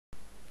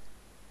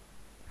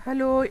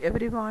Hello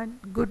everyone,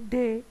 good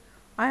day.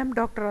 I am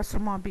Dr.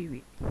 Assuma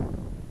Beevi.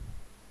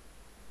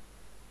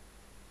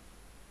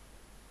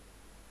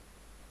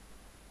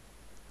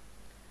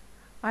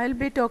 I'll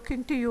be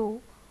talking to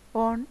you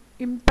on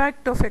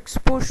impact of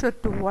exposure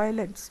to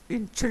violence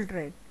in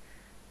children.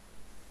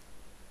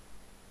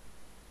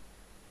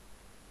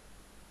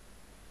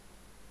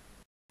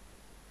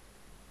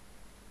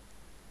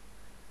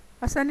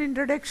 As an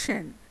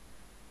introduction,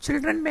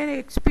 children may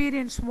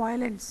experience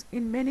violence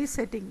in many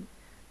settings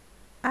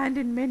and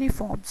in many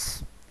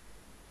forms.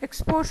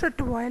 Exposure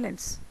to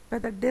violence,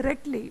 whether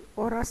directly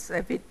or as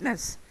a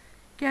witness,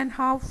 can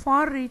have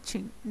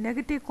far-reaching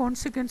negative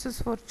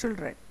consequences for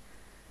children.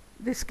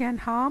 This can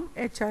harm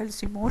a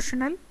child's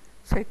emotional,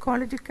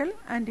 psychological,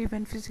 and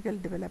even physical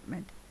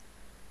development.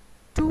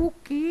 Two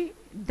key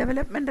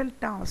developmental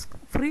tasks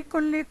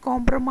frequently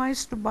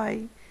compromised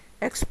by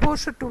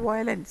exposure to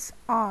violence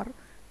are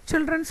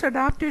children's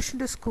adaptation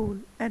to school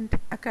and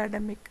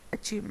academic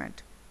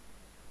achievement.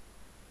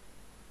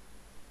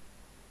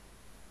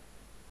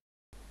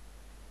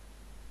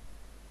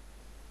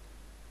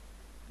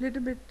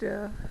 Little bit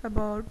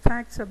about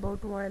facts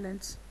about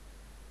violence.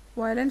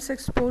 Violence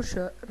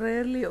exposure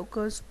rarely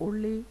occurs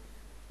only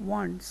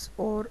once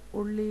or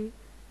only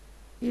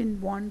in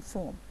one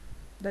form.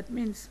 That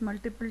means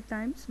multiple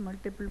times,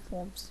 multiple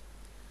forms.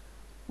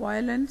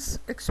 Violence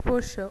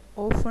exposure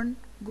often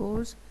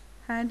goes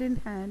hand in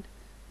hand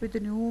with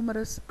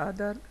numerous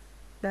other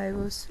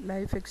diverse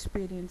life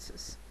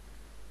experiences.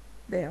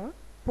 They are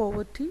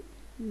poverty,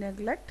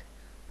 neglect,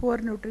 poor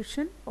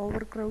nutrition,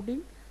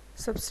 overcrowding,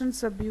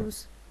 substance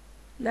abuse,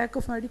 lack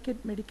of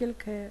adequate medical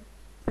care,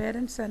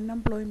 parents'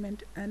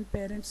 unemployment, and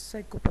parents'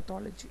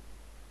 psychopathology.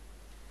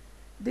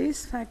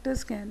 These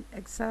factors can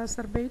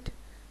exacerbate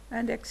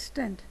and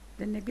extend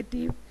the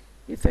negative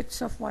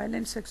effects of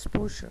violence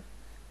exposure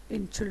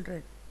in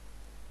children.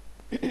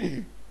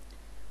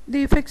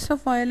 The effects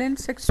of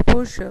violence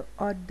exposure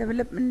are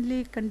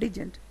developmentally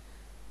contingent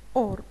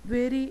or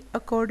vary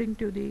according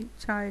to the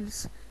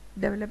child's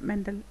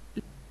developmental.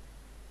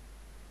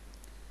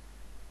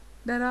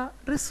 There are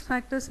risk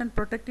factors and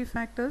protective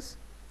factors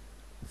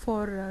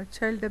for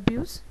child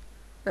abuse.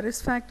 The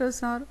risk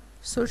factors are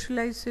social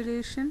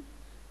isolation,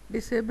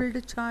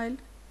 disabled child,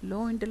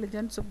 low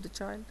intelligence of the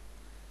child,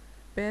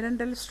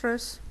 parental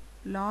stress,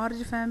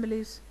 large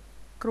families,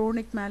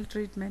 chronic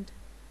maltreatment,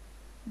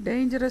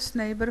 dangerous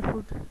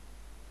neighborhood,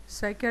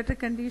 psychiatric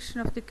condition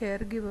of the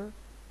caregiver,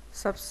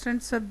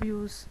 substance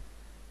abuse,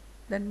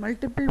 then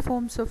multiple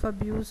forms of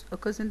abuse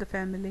occurs in the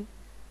family,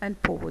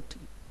 and poverty.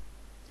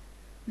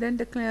 Then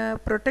the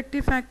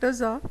protective factors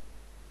are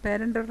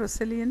parental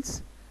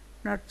resilience,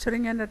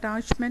 nurturing and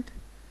attachment,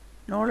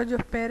 knowledge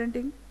of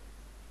parenting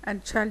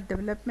and child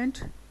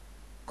development,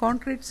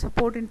 concrete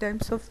support in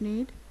times of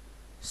need,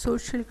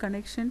 social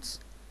connections,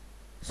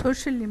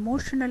 social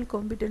emotional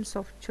competence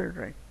of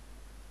children.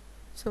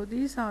 So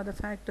these are the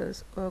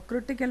factors,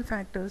 critical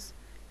factors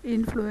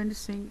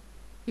influencing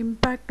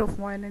impact of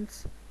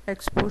violence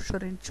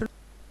exposure in children.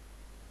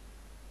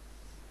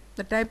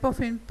 The type of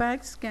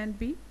impacts can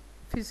be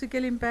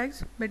physical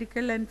impacts,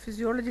 medical and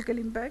physiological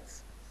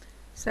impacts,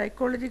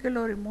 psychological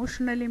or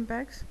emotional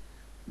impacts,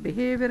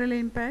 behavioral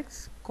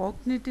impacts,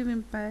 cognitive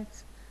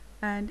impacts,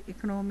 and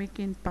economic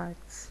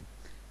impacts.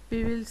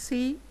 We will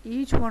see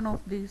each one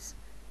of these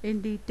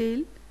in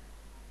detail.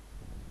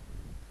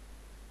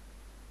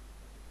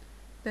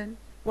 Then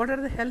what are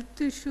the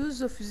health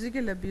issues of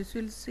physical abuse?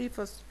 We will see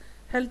first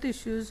health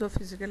issues of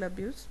physical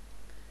abuse.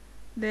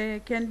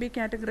 They can be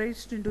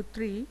categorized into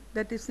three,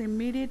 that is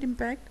immediate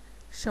impact,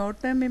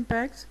 short-term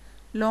impacts,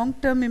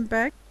 long-term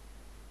impact.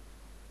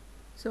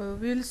 So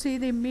we will see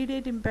the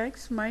immediate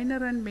impacts: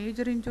 minor and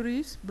major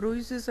injuries,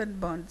 bruises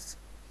and burns,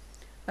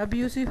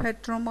 abusive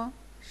head trauma,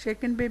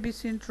 shaken baby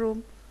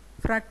syndrome,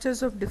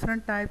 fractures of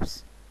different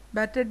types,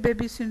 battered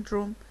baby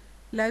syndrome,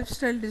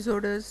 lifestyle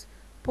disorders,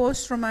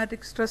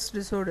 post-traumatic stress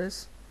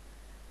disorders.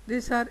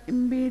 These are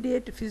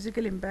immediate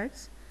physical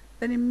impacts.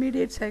 Then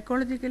immediate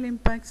psychological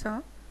impacts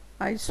are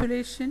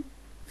isolation,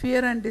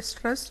 fear and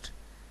distrust,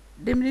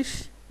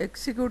 diminished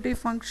executive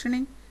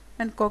functioning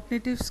and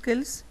cognitive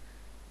skills,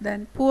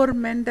 then poor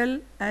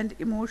mental and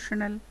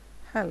emotional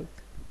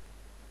health.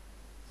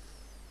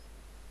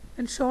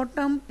 And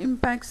short-term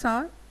impacts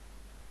are,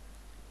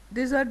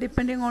 these are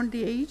depending on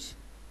the age,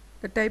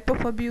 the type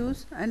of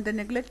abuse and the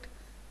neglect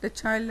the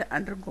child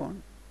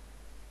undergone.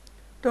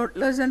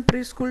 Toddlers and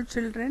preschool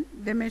children,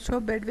 they may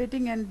show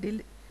bedwetting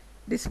and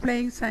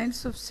displaying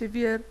signs of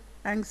severe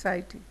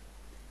anxiety.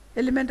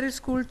 Elementary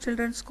school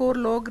children score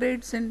low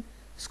grades in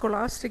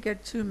scholastic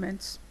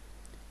achievements.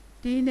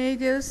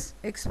 Teenagers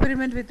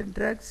experiment with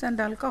drugs and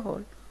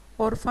alcohol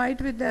or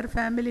fight with their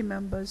family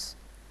members.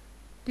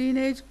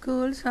 Teenage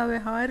girls have a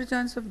higher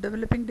chance of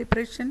developing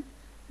depression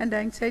and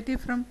anxiety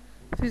from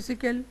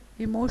physical,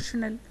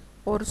 emotional,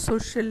 or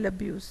social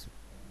abuse.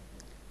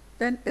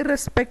 Then,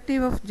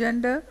 irrespective of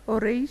gender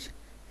or age,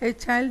 a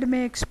child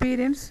may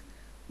experience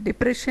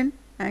depression,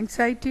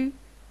 anxiety,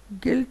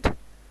 guilt,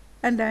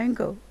 and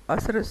anger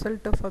as a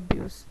result of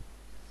abuse.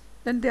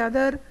 Then the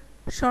other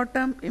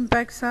Short-term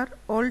impacts are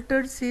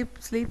altered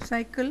sleep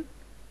cycle,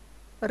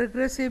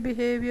 regressive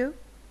behavior,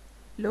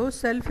 low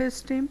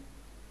self-esteem,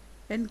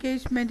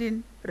 engagement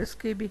in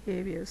risky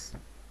behaviors.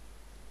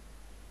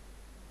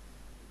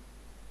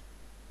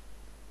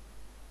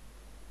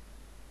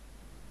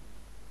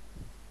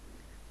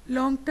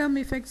 Long-term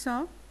effects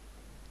are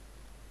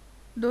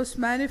those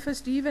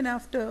manifest even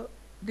after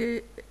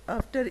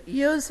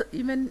years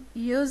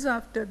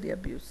after the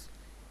abuse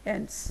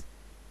ends.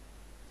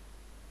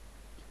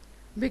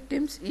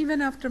 Victims,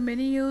 even after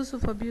many years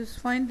of abuse,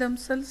 find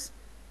themselves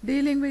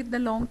dealing with the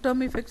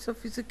long-term effects of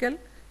physical,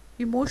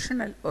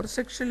 emotional, or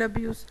sexual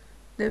abuse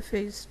they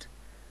faced.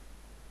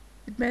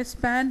 It may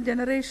span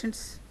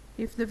generations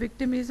if the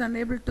victim is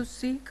unable to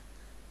seek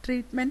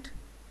treatment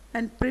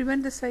and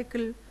prevent the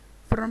cycle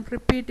from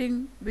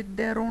repeating with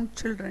their own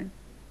children.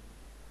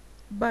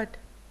 But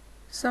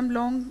some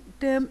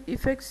long-term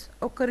effects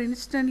occur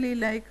instantly,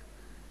 like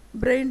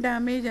brain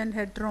damage and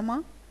head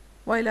trauma,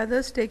 while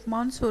others take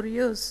months or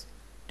years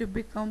to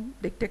become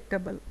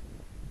detectable.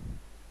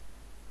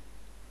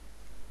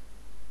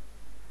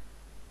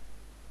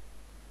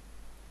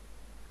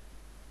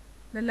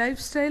 The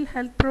lifestyle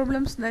health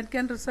problems that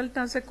can result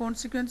as a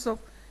consequence of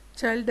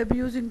child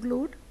abuse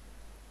include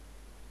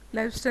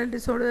lifestyle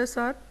disorders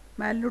are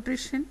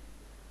malnutrition,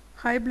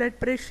 high blood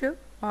pressure,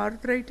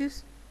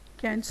 arthritis,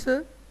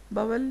 cancer,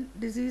 bowel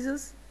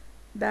diseases,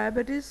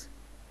 diabetes,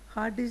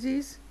 heart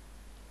disease,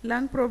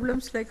 lung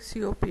problems like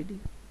COPD.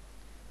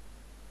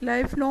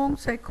 Lifelong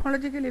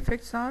psychological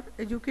effects are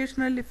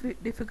educational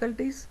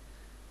difficulties,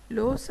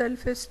 low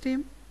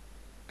self-esteem,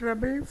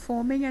 trouble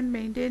forming and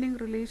maintaining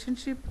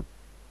relationship,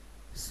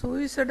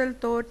 suicidal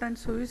thought and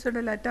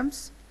suicidal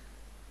attempts,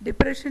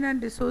 depression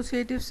and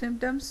dissociative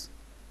symptoms,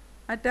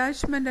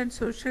 attachment and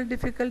social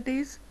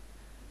difficulties,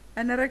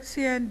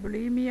 anorexia and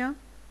bulimia,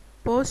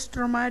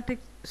 post-traumatic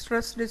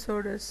stress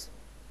disorders.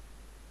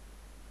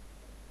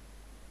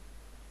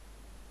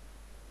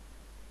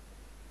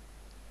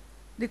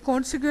 The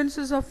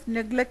consequences of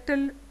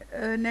neglectful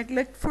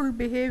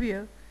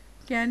behavior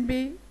can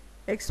be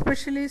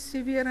especially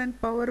severe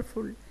and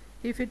powerful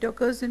if it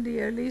occurs in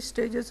the early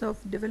stages of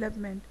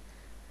development.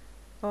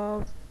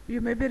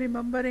 You may be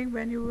remembering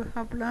when you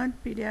have learned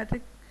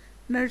pediatric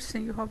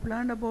nursing, you have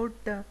learned about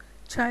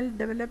child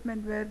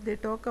development, where they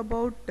talk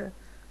about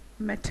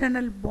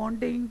maternal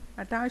bonding,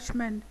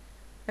 attachment,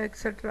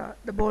 etc.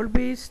 The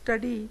Bowlby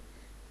study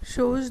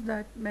shows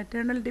that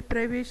maternal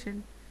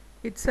deprivation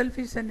itself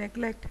is a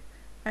neglect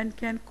and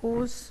can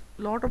cause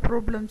a lot of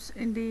problems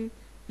in the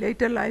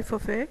later life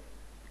of an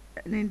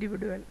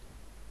individual.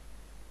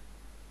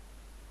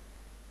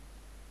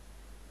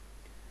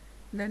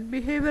 Then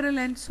behavioral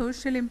and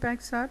social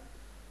impacts are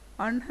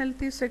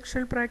unhealthy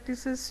sexual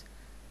practices,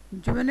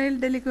 juvenile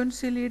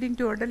delinquency leading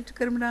to adult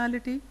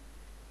criminality,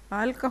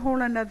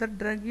 alcohol and other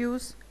drug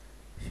use,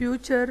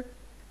 future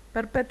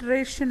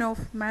perpetration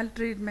of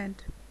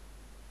maltreatment.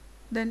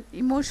 Then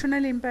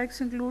emotional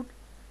impacts include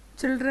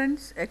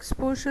children's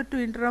exposure to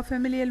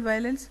intrafamilial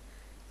violence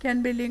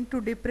can be linked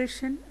to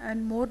depression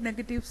and more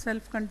negative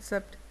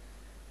self-concept.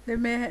 They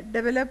may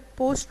develop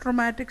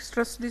post-traumatic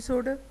stress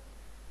disorder,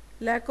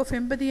 lack of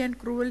empathy and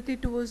cruelty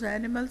towards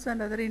animals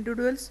and other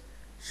individuals,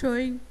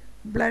 showing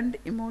blunt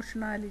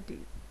emotionality.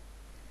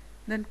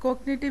 Then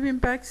cognitive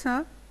impacts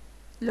are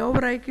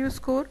lower IQ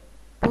score,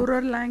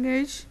 poorer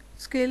language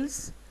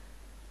skills,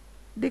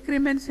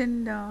 decrements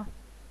in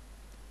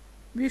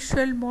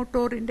visual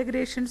motor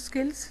integration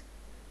skills,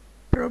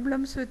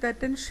 problems with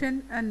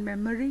attention and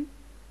memory,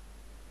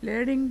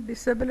 learning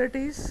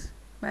disabilities,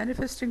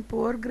 manifesting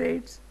poor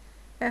grades,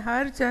 a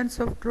higher chance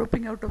of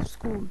dropping out of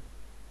school.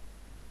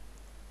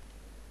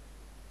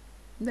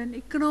 Then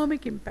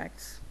economic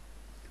impacts.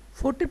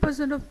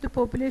 40% of the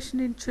population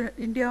in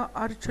India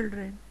are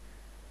children.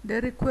 They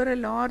require a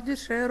large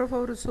share of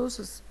our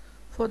resources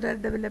for their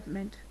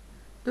development.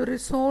 To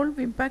resolve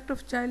impact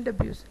of child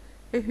abuse,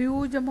 a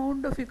huge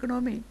amount of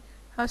economy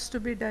has to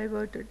be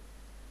diverted.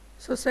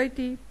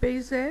 Society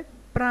pays a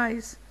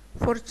price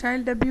for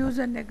child abuse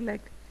and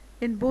neglect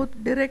in both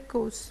direct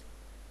costs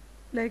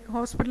like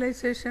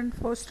hospitalization,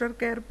 foster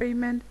care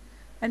payment,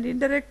 and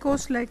indirect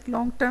costs like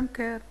long-term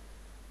care,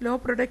 low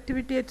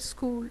productivity at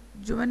school,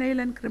 juvenile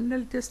and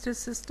criminal justice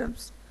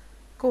systems,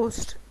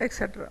 cost,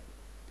 etc.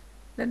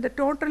 Then the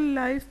total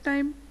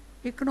lifetime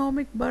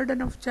economic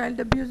burden of child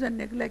abuse and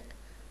neglect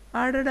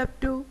added up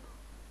to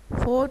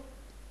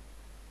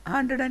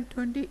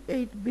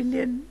 $428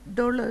 billion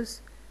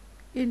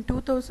in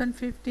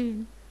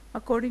 2015,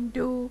 according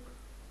to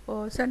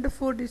Center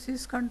for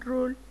Disease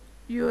Control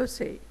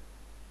USA.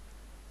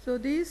 So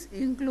these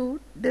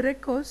include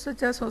direct costs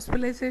such as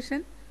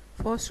hospitalization,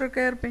 foster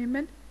care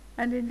payment,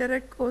 and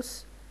indirect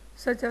costs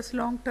such as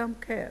long-term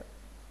care.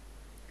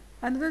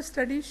 Another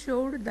study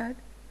showed that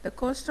the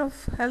cost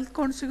of health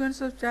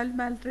consequences of child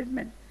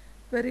maltreatment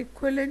were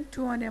equivalent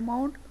to an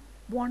amount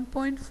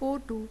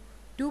 1.4 to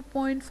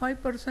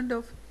 2.5%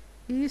 of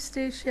East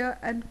Asia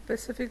and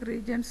Pacific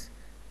regions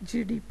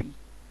GDP.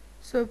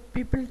 So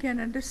people can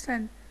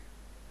understand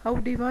how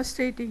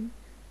devastating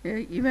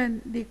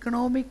even the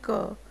economic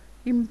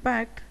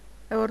impact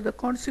or the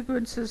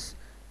consequences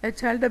a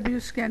child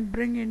abuse can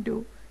bring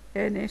into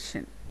a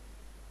nation.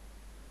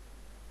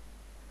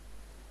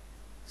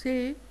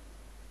 See,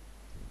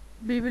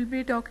 we will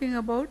be talking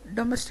about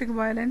domestic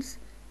violence,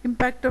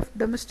 impact of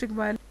domestic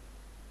violence.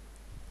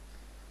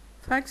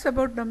 Facts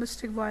about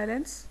domestic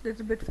violence,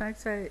 little bit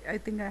facts I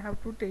think I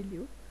have to tell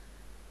you.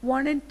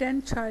 1 in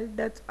 10 child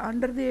deaths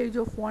under the age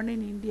of 1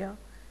 in India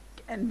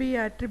can be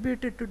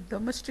attributed to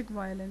domestic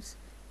violence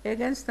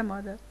against the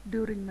mother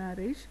during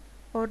marriage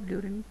or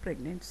during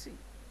pregnancy.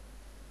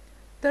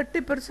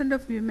 30%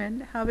 of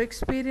women have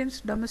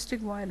experienced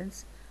domestic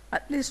violence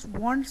at least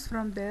once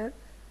from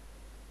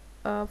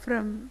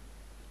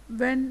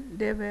when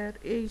they were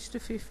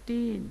aged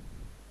 15.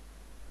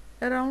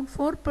 Around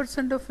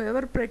 4% of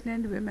ever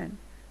pregnant women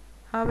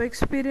have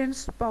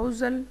experienced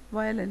spousal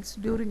violence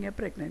during a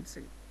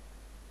pregnancy.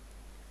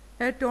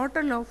 A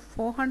total of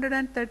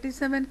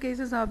 437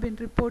 cases have been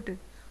reported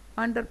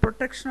under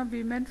Protection of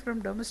Women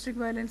from Domestic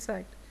Violence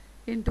Act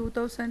in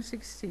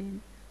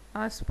 2016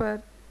 as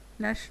per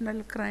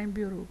National Crime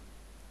Bureau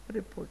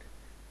report.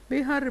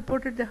 Bihar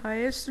reported the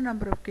highest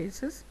number of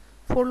cases,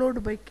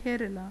 followed by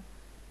Kerala,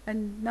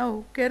 and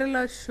now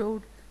Kerala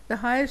showed the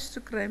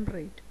highest crime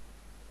rate.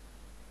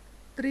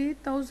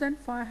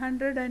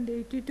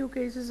 3,582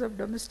 cases of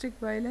domestic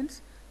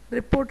violence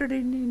reported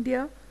in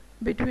India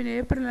between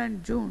April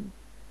and June,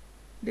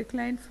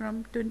 declined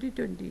from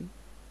 2020.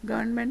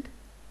 Government,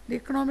 The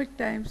Economic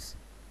Times,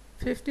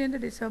 15th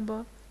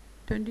December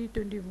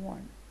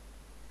 2021.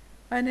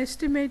 An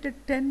estimated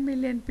 10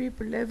 million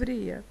people every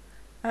year,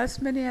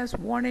 as many as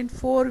 1 in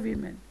 4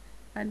 women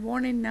and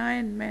 1 in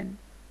 9 men,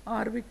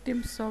 are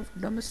victims of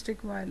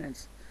domestic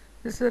violence.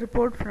 This is a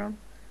report from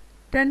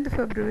 10th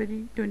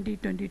February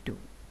 2022.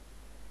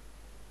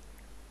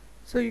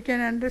 So you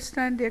can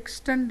understand the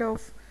extent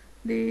of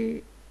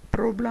the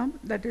problem,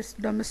 that is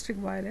domestic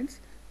violence,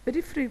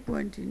 very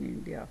frequent in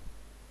India,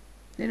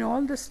 in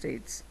all the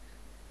states,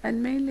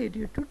 and mainly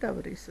due to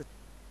dowries.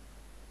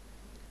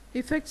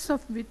 Effects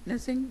of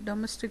witnessing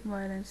domestic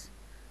violence.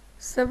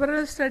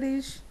 Several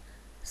studies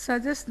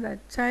suggest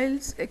that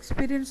child's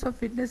experience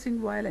of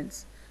witnessing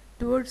violence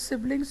towards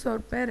siblings or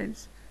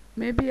parents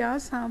may be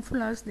as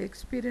harmful as the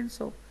experience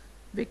of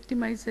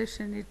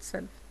victimization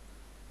itself.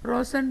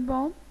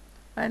 Rosenbaum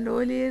and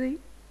O'Leary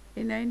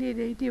in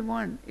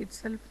 1981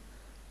 itself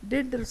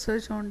did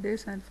research on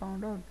this and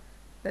found out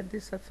that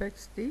this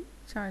affects the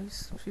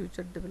child's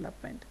future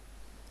development.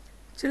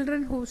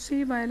 Children who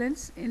see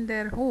violence in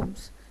their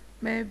homes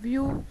may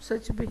view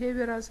such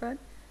behavior as an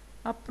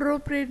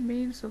appropriate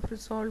means of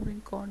resolving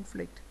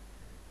conflict.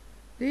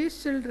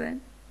 These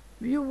children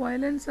view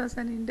violence as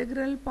an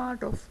integral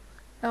part of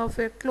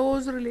a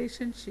close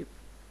relationship.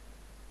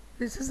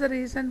 This is the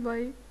reason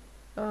why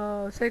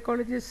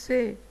psychologists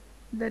say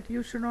that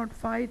you should not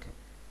fight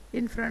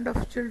in front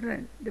of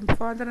children. The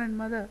father and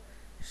mother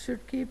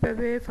should keep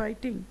away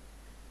fighting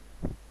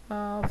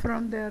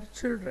from their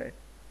children.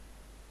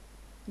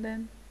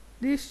 Then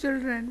these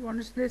children,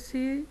 once they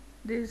see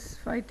this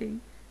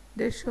fighting,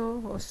 they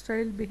show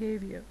hostile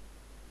behavior.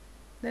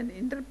 Then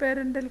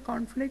interparental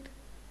conflict,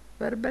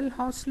 verbal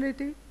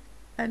hostility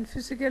and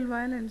physical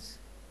violence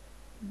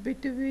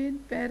between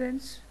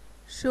parents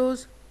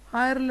shows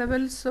higher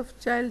levels of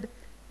child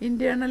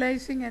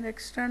internalizing and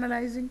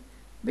externalizing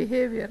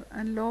behavior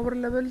and lower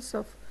levels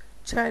of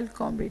child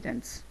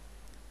competence.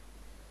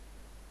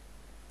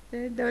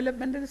 The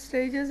developmental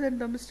stages and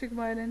domestic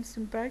violence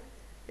impact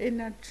in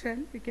a nutshell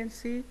we can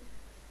see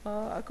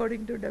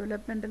according to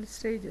developmental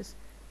stages.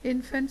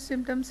 Infant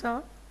symptoms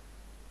are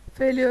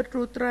failure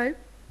to thrive,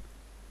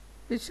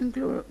 which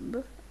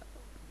include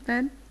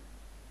then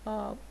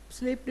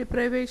sleep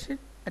deprivation,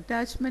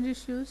 attachment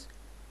issues,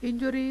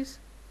 injuries,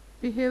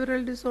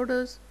 behavioral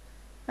disorders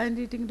and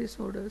eating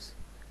disorders.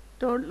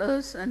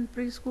 Toddlers and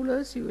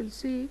preschoolers, you will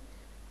see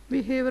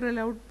behavioral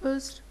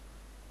outbursts,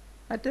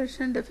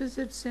 attention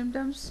deficit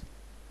symptoms,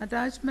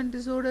 attachment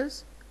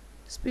disorders,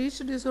 speech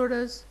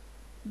disorders,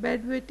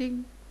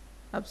 bedwetting,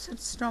 upset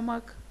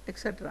stomach,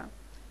 etc.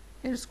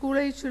 In school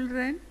age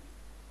children,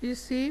 you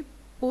see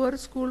poor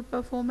school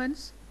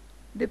performance,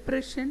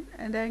 depression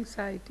and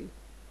anxiety.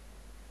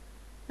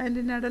 And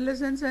in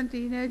adolescents and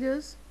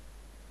teenagers,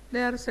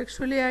 they are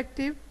sexually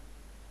active,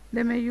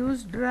 they may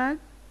use drug,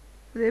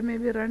 they may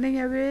be running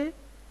away,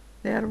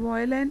 they are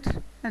violent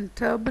and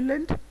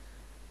turbulent,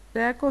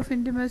 lack of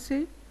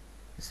intimacy,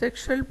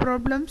 sexual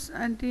problems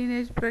and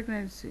teenage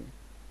pregnancy.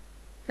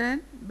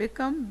 Then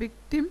become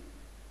victim,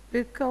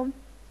 become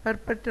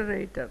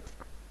perpetrator.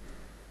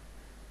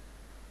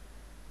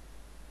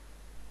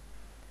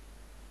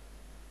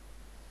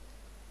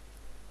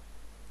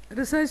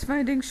 Research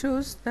finding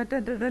shows that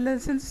at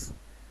adolescence,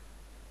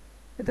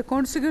 the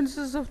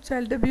consequences of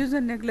child abuse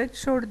and neglect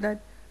showed that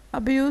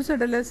abused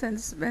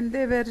adolescents when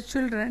they were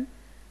children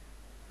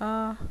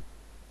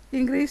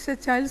increase a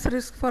child's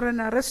risk for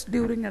an arrest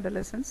during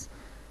adolescence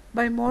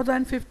by more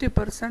than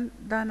 50%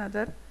 than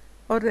other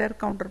or their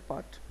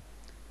counterpart.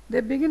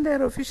 They begin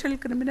their official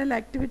criminal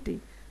activity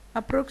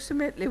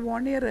approximately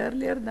 1 year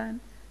earlier than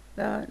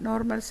the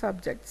normal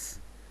subjects,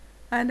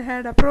 and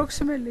had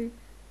approximately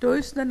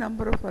twice the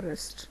number of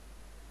arrests.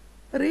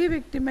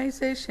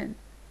 Re-victimization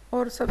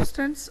or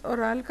substance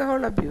or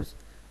alcohol abuse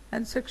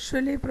and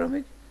sexually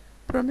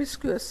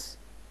promiscuous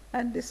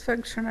and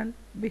dysfunctional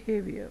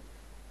behavior.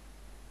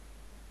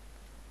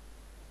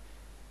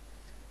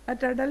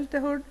 At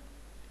adulthood,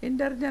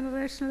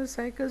 intergenerational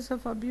cycles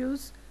of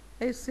abuse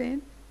is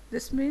seen.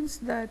 This means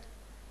that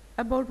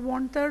about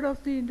 1/3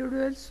 of the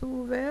individuals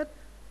who were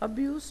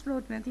abused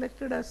or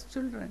neglected as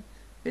children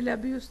will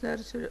abuse their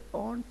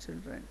own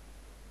children.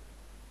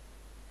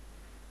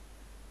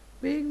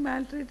 Being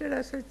maltreated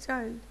as a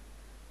child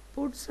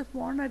puts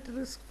one at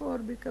risk for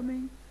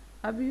becoming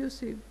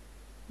abusive,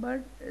 but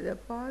the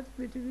path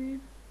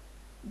between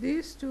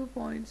these 2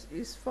 points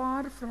is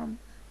far from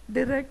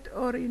direct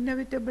or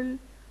inevitable.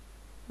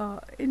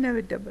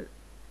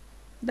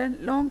 Then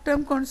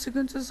long-term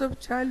consequences of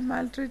child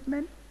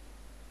maltreatment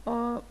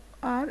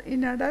are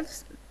in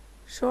adults.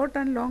 Short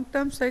and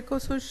long-term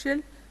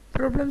psychosocial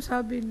problems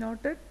have been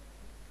noted.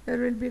 There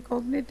will be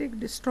cognitive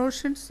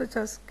distortions such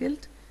as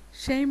guilt,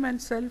 shame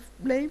and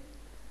self-blame,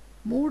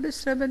 mood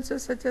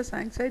disturbances such as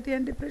anxiety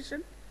and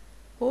depression,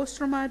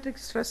 post-traumatic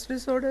stress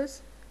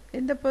disorders,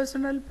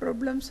 interpersonal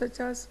problems such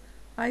as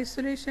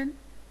isolation,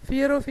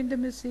 fear of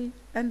intimacy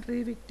and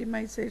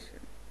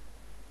re-victimization.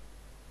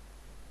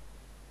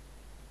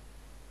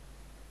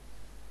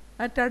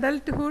 At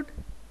adulthood,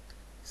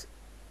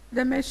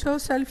 they may show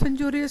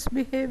self-injurious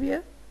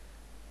behavior,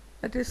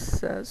 that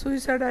is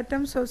suicide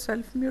attempts or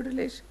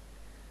self-mutilation,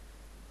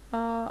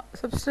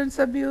 substance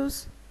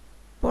abuse,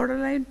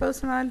 borderline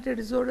personality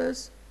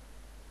disorders,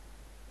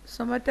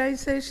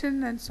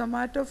 somatization and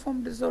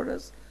somatoform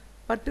disorders,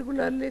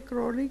 particularly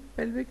chronic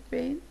pelvic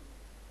pain.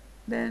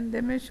 Then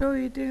they may show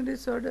eating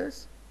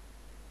disorders.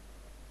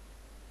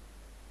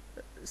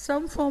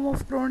 Some form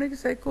of chronic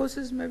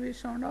psychosis may be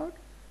shown out,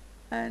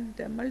 and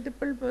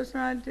multiple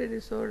personality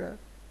disorder.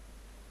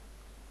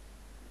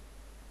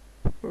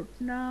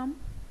 Putnam,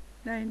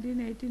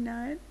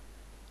 1989,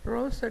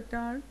 Rose et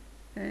al.,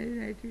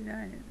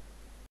 1989.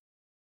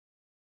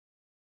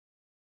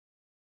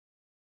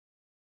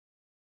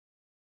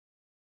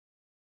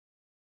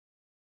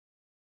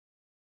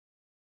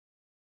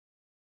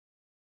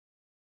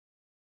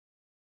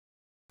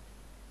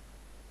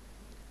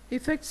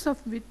 Effects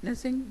of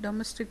witnessing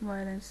domestic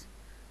violence.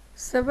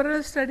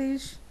 Several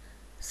studies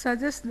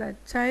suggest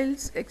that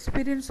child's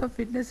experience of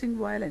witnessing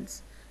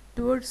violence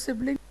towards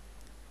siblings,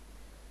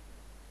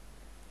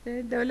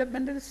 the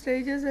developmental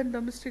stages and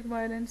domestic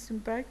violence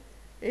impact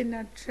in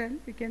a nutshell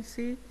we can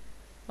see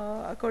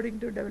according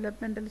to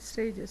developmental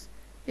stages.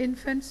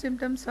 Infant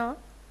symptoms are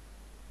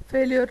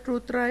failure to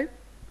thrive,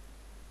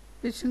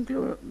 which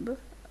include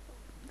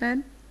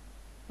then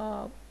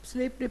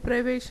sleep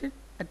deprivation,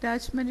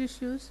 attachment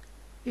issues,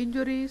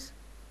 injuries,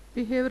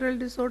 behavioral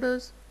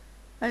disorders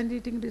and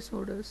eating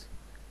disorders.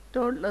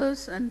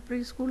 Toddlers and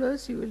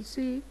preschoolers, you will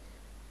see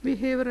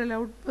behavioral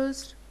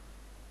outbursts,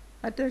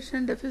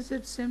 attention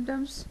deficit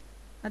symptoms,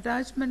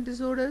 attachment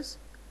disorders,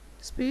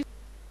 speech.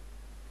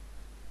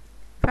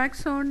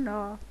 Facts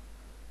on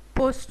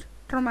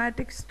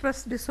post-traumatic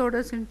stress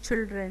disorders in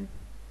children.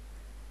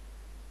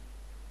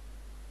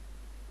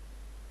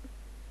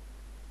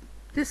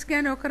 This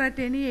can occur at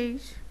any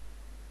age,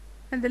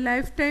 and the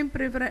lifetime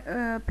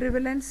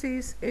prevalence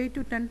is 8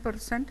 to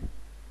 10%.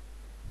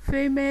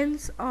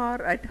 Females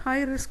are at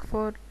high risk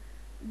for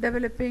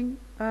developing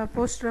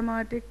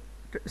post-traumatic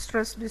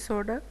stress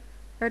disorder,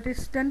 that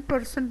is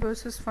 10%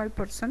 versus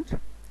 5%.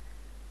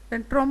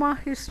 Then trauma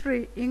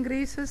history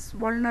increases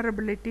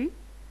vulnerability.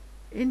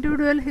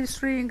 Individual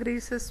history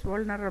increases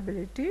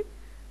vulnerability.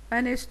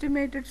 An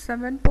estimated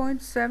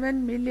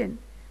 7.7 million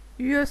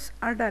US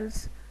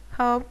adults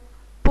have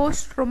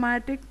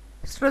post-traumatic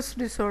stress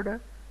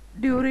disorder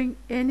during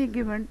any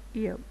given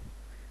year,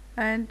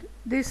 and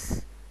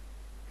this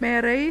may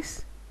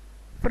arise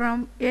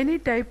from any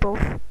type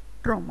of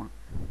trauma.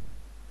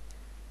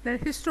 The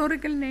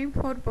historical name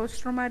for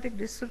post-traumatic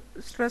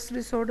stress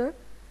disorder,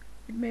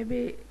 it may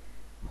be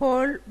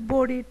whole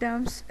body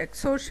terms: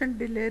 exhaustion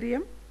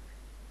delirium,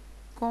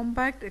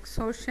 compact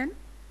exhaustion,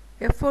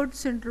 effort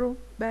syndrome,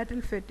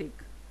 battle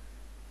fatigue.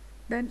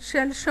 Then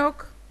shell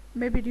shock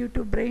may be due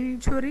to brain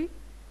injury.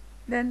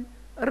 Then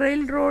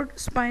railroad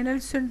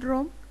spinal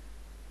syndrome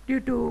due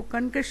to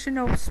concussion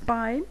of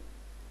spine.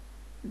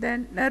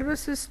 Then nervous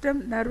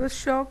system, nervous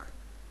shock,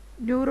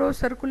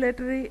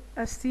 neurocirculatory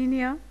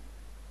asthenia,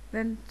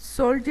 then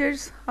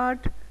soldier's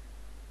heart,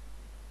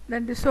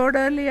 then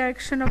disorderly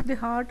action of the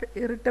heart,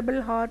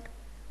 irritable heart,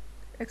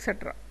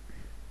 etc.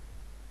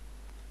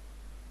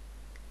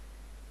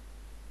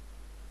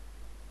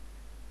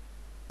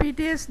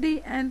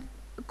 PTSD and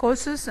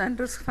causes and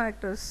risk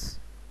factors.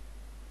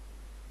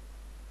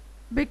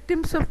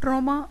 Victims of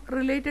trauma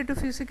related to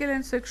physical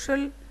and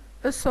sexual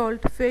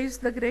assault face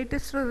the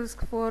greatest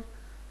risk for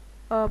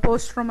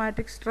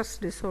post-traumatic stress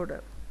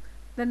disorder.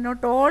 Then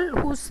not all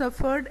who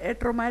suffered a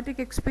traumatic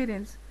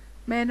experience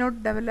may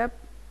not develop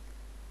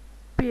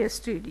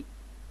PTSD.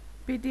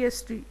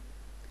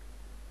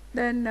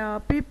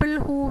 Then people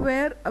who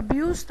were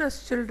abused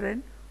as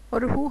children or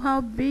who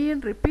have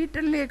been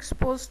repeatedly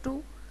exposed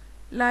to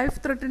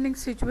life-threatening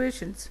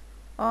situations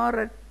are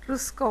at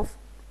risk of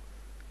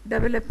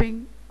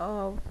developing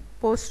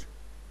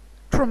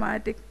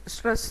post-traumatic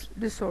stress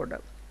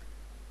disorder.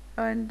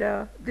 And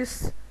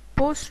this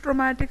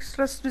post-traumatic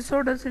stress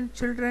disorders in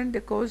children,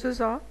 the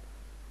causes are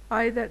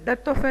either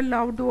death of a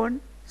loved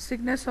one,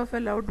 sickness of a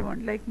loved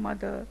one like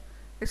mother,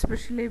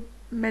 especially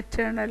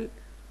maternal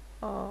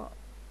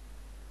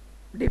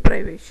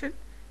deprivation,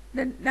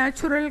 then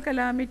natural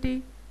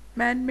calamity,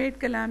 man-made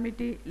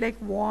calamity like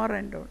war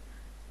and all.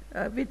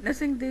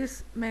 Witnessing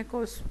this may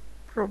cause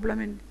problem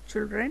in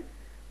children.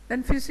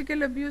 Then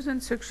physical abuse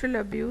and sexual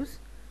abuse.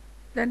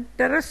 Then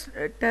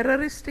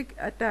terroristic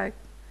attack.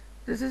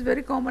 This is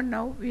very common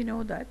now, we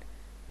know that,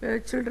 where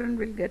children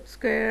will get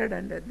scared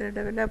and they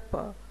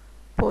develop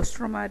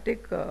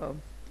post-traumatic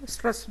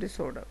stress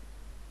disorder.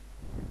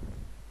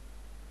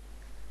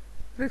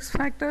 Risk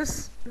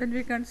factors, when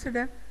we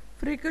consider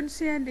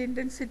frequency and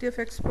intensity of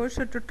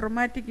exposure to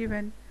traumatic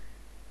event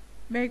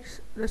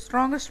makes the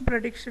strongest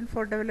prediction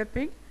for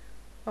developing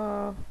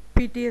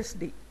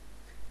PTSD.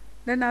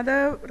 Then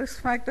other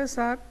risk factors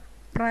are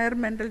prior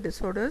mental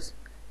disorders,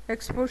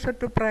 exposure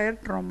to prior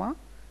trauma,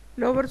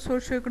 lower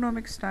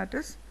socioeconomic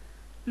status,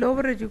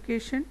 lower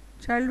education,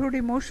 childhood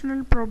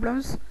emotional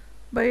problems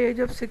by age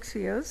of 6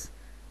 years,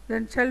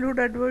 then childhood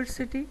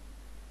adversity,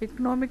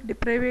 economic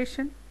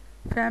deprivation,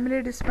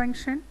 family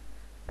dysfunction,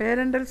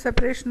 parental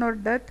separation or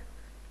death,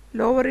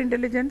 lower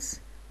intelligence,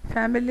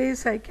 family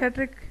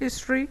psychiatric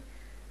history,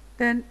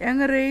 then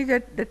younger age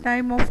at the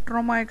time of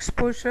trauma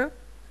exposure,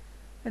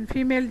 and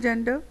female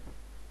gender,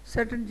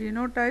 certain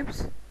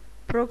genotypes,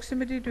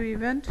 proximity to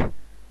event,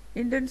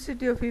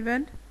 intensity of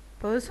event,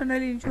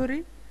 personal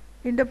injury,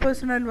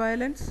 interpersonal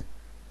violence,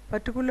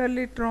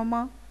 particularly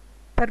trauma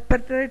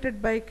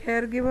perpetrated by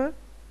caregiver,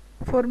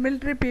 for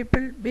military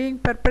people being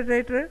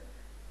perpetrator,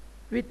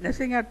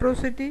 witnessing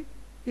atrocity,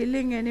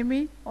 killing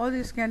enemy, all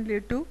this can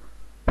lead to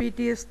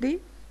PTSD.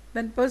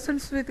 Then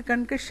persons with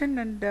concussion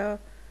and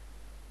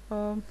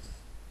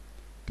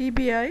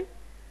TBI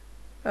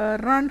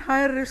run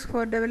higher risk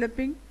for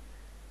developing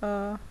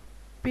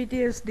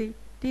PTSD.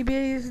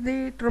 TBI is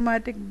the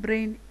traumatic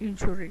brain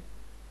injury.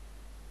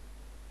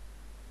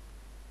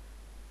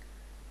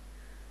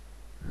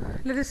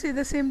 Let us see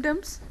the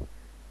symptoms.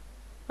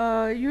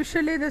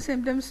 Usually the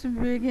symptoms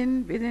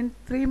begin within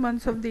 3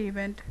 months of the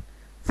event.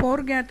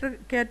 4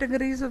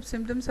 categories of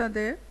symptoms are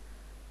there.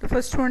 The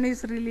first one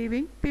is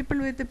relieving. People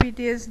with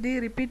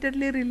PTSD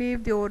repeatedly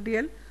relieve the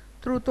ordeal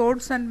through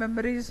thoughts and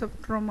memories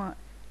of trauma.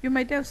 You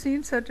might have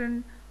seen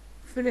certain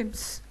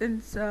films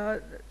in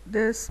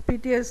this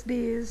PTSD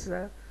is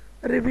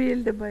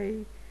revealed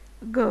by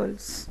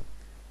girls.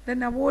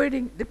 Then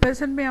avoiding, the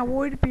person may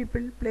avoid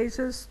people,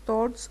 places,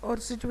 thoughts or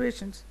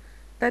situations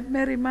that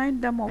may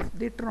remind them of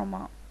the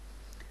trauma.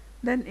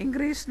 Then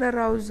increased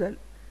arousal.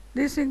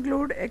 These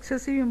include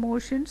excessive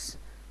emotions,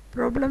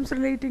 problems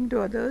relating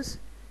to others,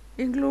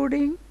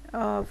 including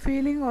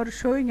feeling or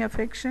showing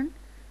affection,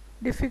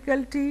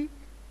 difficulty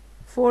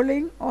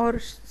falling or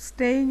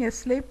staying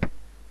asleep,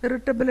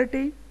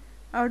 irritability,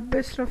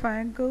 outburst of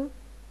anger,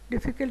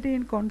 difficulty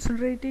in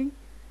concentrating,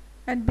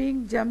 and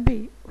being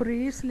jumpy or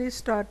easily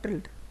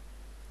startled.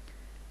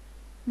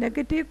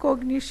 Negative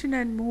cognition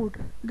and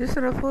mood. This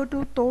refers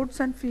to thoughts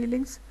and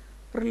feelings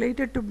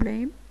related to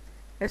blame,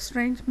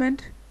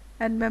 estrangement,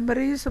 and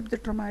memories of the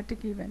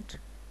traumatic event.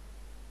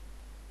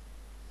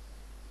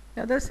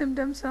 The other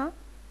symptoms are,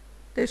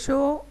 they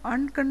show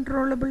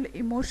uncontrollable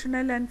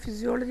emotional and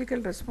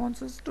physiological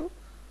responses to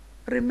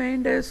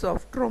reminders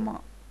of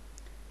trauma.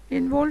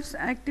 Involves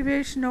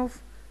activation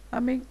of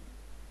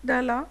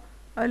amygdala,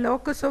 a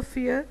locus of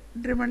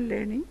fear-driven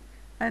learning,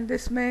 and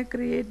this may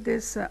create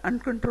this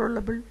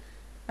uncontrollable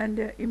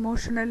and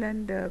emotional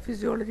and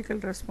physiological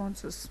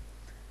responses.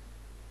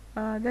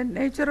 Then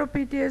nature of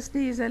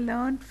PTSD is a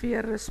learned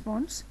fear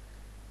response,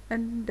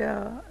 and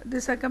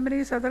this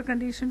accompanies other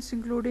conditions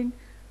including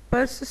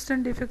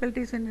persistent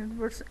difficulties in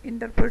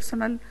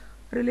interpersonal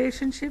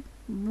relationship,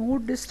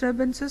 mood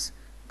disturbances,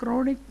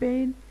 chronic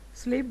pain,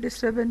 sleep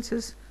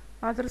disturbances,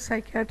 other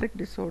psychiatric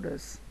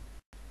disorders.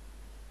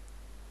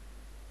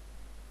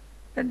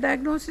 The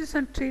diagnosis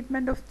and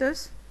treatment of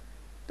this.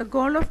 The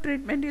goal of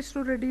treatment is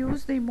to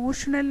reduce the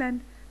emotional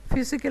and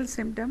physical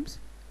symptoms,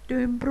 to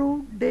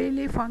improve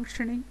daily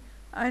functioning,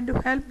 and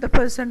to help the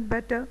person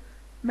better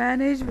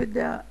manage with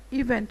the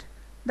event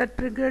that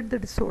triggered the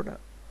disorder.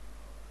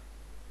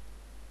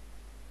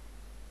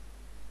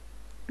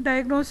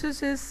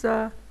 Diagnosis is,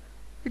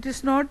 it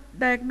is not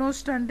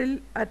diagnosed until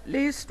at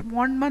least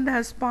 1 month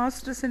has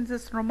passed since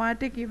this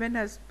traumatic event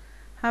has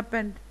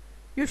happened.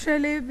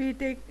 Usually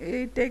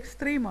it takes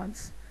 3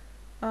 months.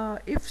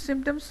 If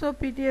symptoms of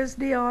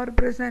PTSD are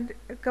present,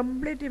 a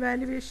complete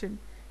evaluation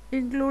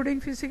including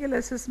physical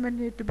assessment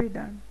need to be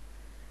done.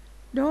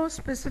 No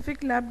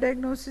specific lab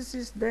diagnosis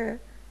is there,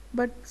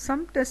 but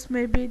some tests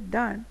may be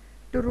done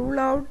to rule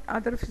out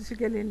other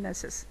physical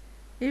illnesses.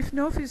 If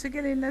no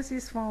physical illness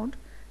is found,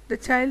 the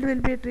child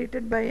will be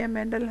treated by a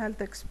mental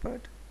health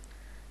expert.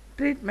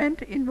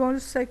 Treatment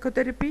involves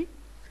psychotherapy,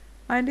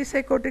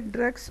 antipsychotic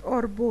drugs,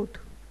 or both.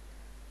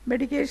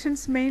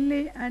 Medications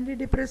mainly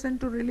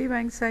antidepressant to relieve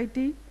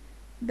anxiety,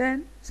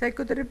 then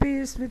psychotherapy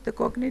is with the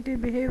cognitive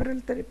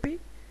behavioral therapy,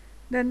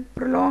 then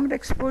prolonged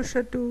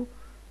exposure to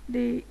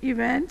the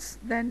events,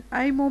 then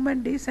eye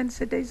movement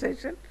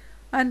desensitization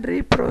and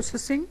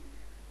reprocessing,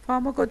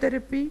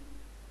 pharmacotherapy,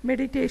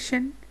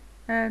 meditation,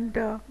 and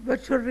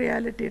virtual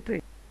reality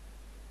treatment.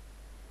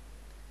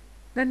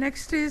 The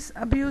next is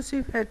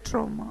abusive head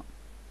trauma.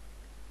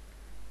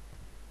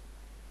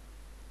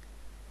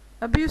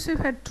 Abusive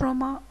head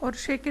trauma or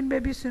shaken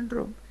baby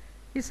syndrome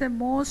is a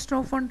most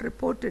often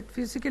reported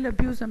physical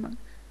abuse among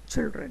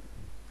children.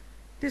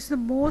 It is the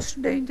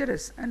most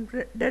dangerous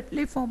and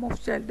deadly form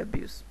of child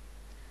abuse.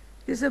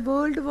 It is a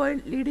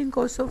worldwide leading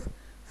cause of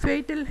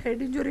fatal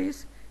head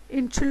injuries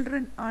in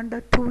children under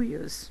 2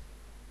 years.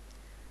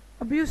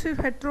 Abusive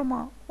head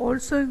trauma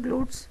also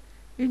includes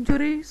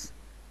injuries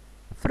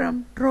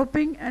from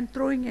dropping and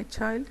throwing a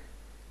child,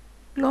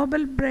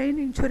 global brain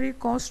injury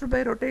caused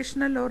by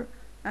rotational or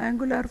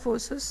angular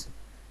forces,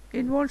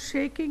 involves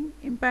shaking,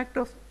 impact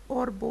of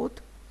or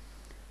both,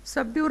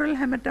 subdural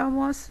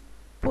hematomas,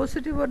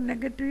 positive or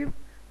negative,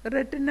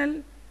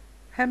 retinal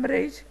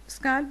hemorrhage,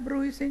 scalp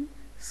bruising,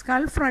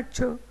 skull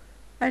fracture,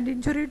 and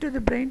injury to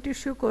the brain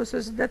tissue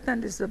causes death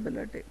and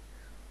disability.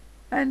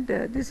 And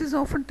this is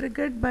often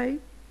triggered by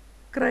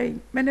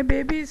crying. When a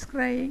baby is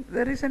crying,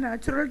 there is a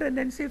natural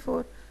tendency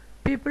for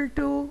people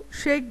to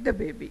shake the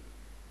baby.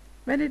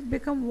 When it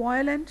becomes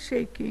violent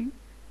shaking,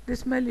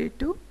 this may lead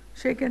to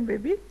shaken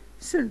baby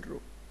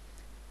syndrome.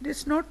 It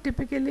is not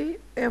typically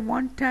a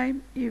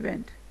one-time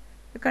event,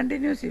 a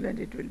continuous event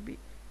it will be.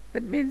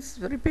 That means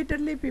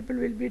repeatedly people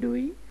will be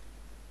doing.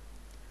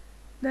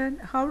 Then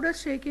how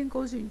does shaking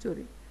cause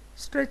injury?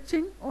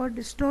 Stretching or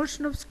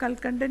distortion of skull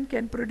content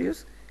can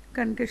produce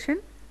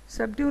concussion,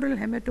 subdural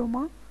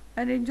hematoma,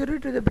 and injury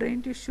to the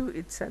brain tissue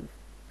itself.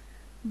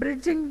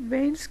 Bridging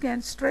veins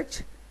can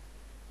stretch,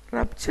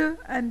 rupture,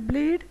 and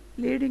bleed,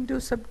 leading to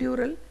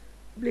subdural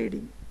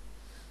bleeding.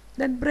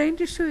 Then brain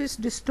tissue is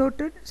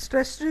distorted,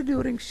 stressed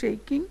during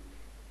shaking,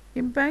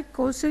 impact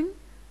causing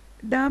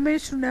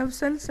damage to nerve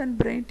cells and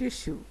brain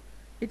tissue.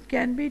 It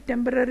can be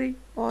temporary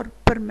or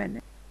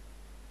permanent.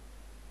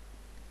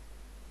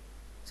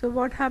 So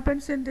what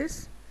happens in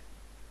this?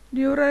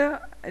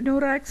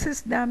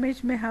 Neuraxis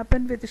damage may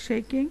happen with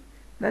shaking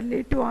that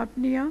lead to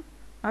apnea.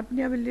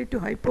 Apnea will lead to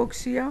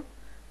hypoxia.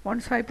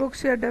 Once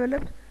hypoxia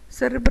develops,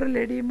 cerebral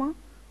edema.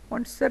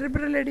 Once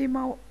cerebral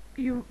edema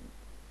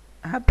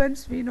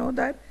happens, we know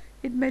that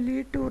it may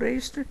lead to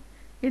raised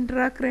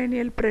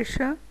intracranial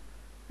pressure,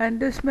 and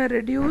this may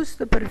reduce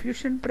the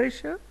perfusion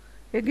pressure,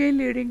 again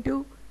leading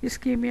to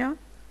ischemia,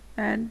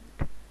 and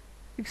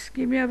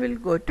ischemia will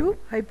go to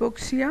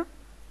hypoxia,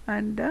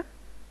 and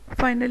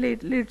finally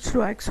it leads to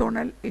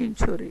axonal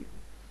injury.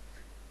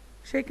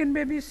 Shaken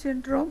baby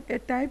syndrome, a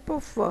type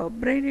of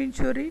brain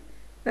injury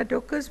that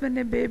occurs when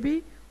a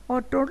baby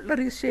or toddler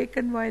is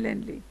shaken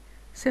violently.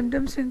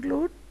 Symptoms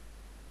include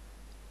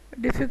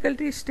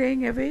difficulty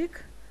staying awake,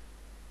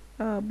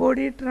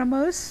 body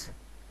tremors,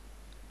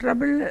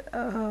 trouble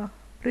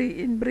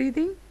in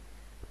breathing,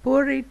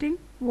 poor eating,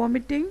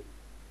 vomiting,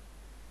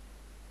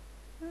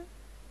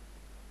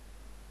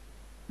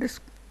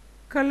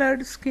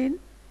 discolored skin,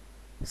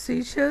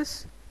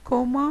 seizures,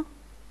 coma,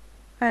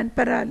 and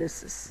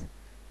paralysis.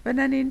 When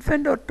an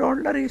infant or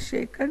toddler is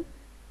shaken,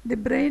 the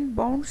brain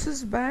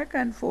bounces back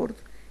and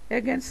forth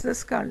against the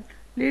skull,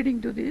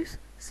 leading to these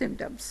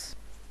symptoms.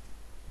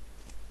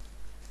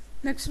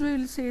 Next we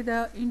will see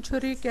the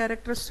injury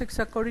characteristics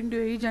according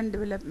to age and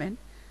development.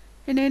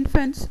 In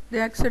infants, the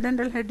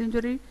accidental head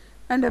injury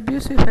and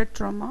abusive head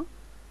trauma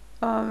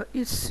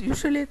is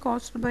usually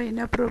caused by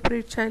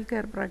inappropriate child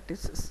care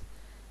practices.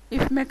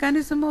 If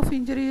mechanism of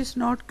injury is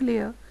not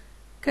clear,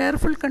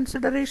 careful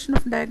consideration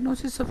of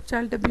diagnosis of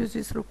child abuse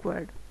is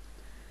required.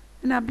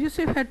 An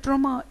abusive head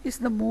trauma is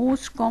the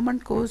most common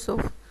cause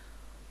of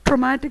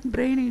traumatic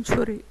brain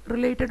injury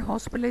related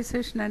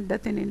hospitalization and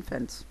death in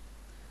infants.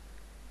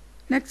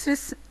 Next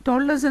is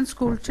toddlers and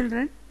school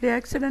children. The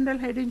accidental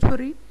head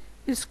injury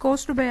is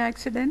caused by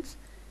accidents,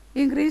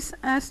 increase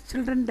as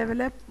children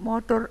develop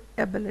motor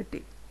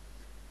ability.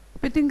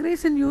 With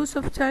increase in use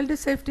of child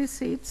safety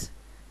seats,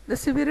 the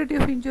severity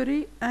of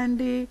injury and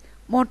the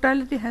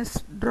mortality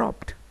has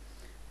dropped.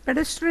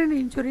 Pedestrian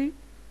injury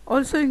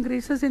also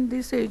increases in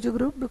this age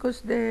group because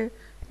they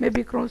may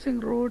be crossing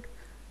road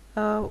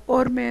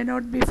or may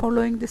not be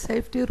following the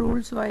safety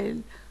rules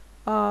while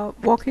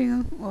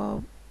walking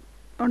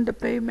on the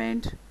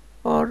pavement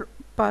or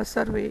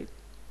passerway.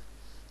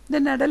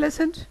 Then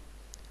adolescent,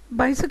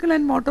 bicycle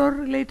and motor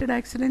related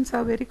accidents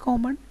are very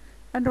common,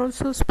 and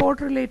also sport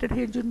related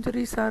head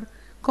injuries are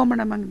common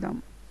among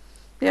them.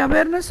 The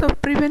awareness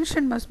of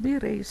prevention must be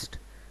raised.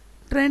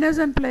 Trainers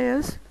and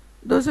players,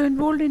 those who are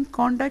involved in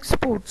contact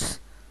sports,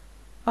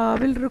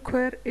 will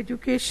require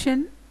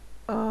education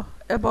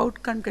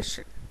about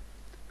concussion,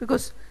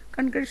 because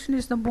concussion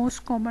is the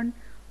most common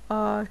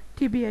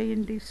TBI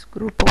in this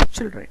group of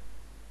children.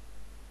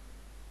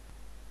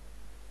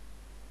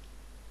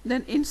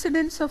 Then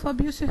incidence of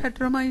abusive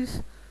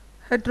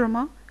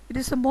heteroma. It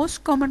is the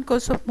most common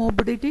cause of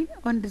morbidity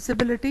and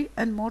disability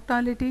and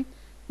mortality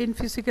in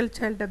physical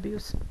child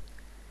abuse.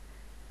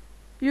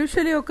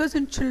 Usually occurs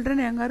in children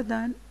younger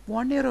than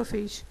 1 year of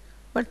age,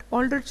 but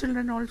older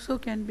children also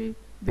can be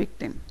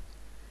victim.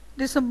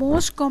 It is the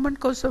most common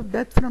cause of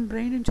death from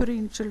brain injury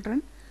in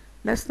children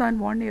less than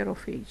 1 year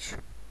of age.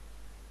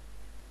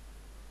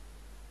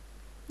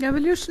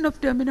 Evolution of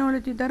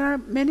terminology. There are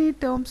many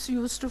terms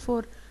used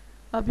for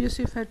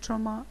abusive head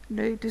trauma.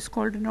 It is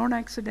called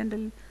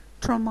non-accidental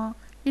trauma,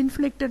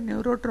 inflicted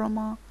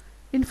neurotrauma,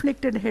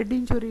 inflicted head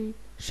injury,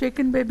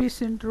 shaken baby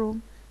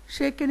syndrome,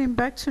 shaken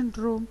impact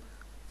syndrome.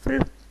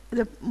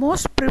 The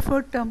most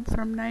preferred term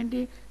from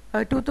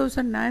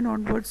 2009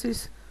 onwards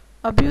is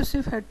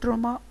abusive head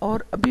trauma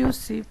or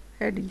abusive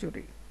head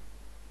injury.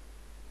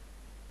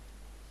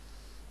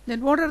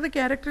 Then what are the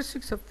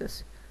characteristics of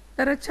this?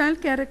 There are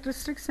child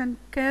characteristics and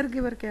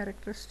caregiver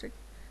characteristics.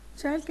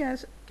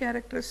 Child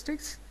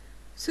characteristics: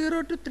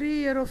 0 to 3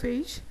 year of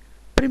age,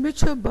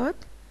 premature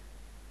birth,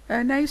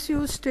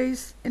 NICU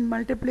stays in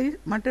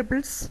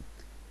multiples,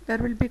 there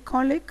will be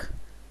colic,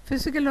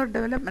 physical or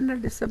developmental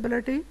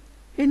disability,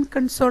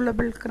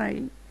 inconsolable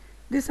crying.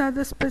 These are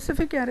the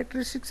specific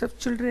characteristics of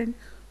children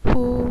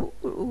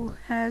who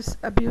has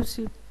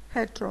abusive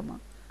head trauma.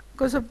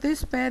 Because of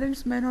this,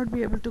 parents may not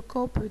be able to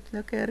cope with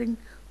the caring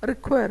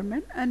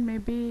requirement and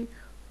maybe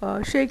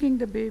shaking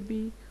the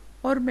baby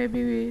or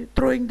maybe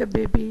throwing the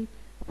baby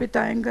with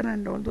anger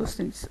and all those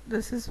things.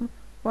 This is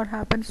what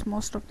happens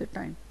most of the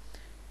time.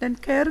 Then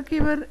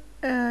caregiver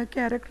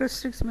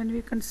characteristics, when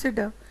we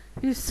consider,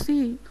 we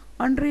see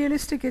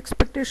unrealistic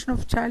expectation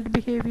of child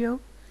behavior,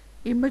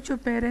 immature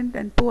parent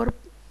and poor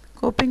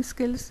coping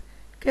skills,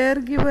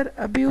 caregiver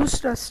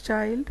abused as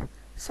child,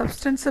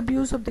 substance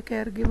abuse of the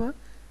caregiver,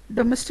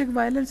 domestic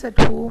violence at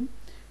home,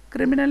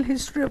 criminal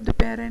history of the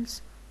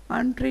parents,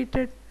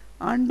 untreated,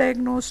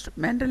 undiagnosed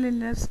mental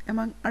illness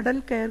among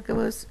adult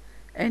caregivers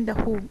in the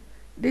home.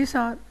 These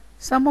are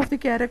some of the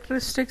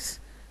characteristics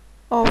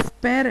of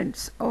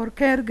parents or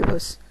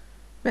caregivers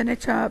when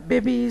a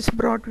baby is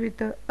brought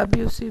with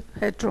abusive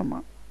head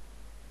trauma.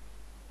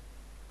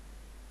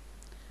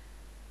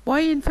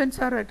 Why infants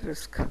are at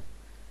risk?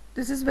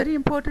 This is very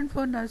important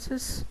for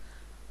nurses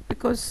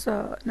because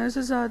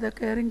nurses are the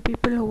caring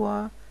people who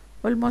are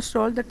almost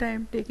all the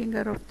time taking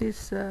care of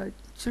these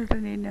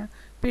children in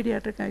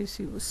pediatric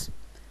ICUs.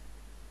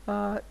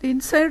 The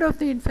inside of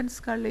the infant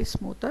skull is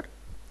smoother,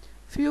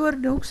 fewer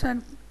nooks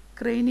and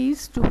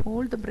crannies to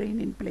hold the brain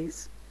in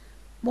place,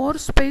 more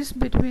space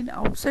between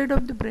outside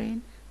of the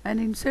brain and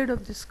inside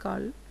of the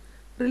skull,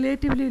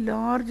 relatively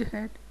large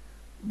head,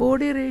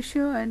 body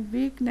ratio and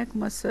weak neck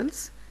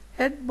muscles,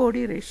 head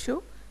body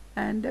ratio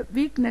and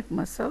weak neck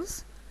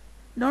muscles,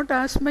 not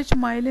as much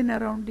myelin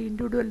around the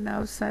individual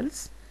nerve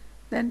cells.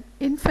 Then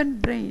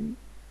infant brain,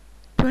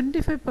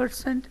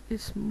 25%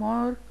 is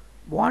more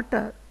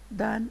water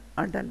than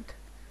adult.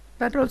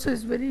 That also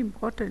is very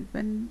important.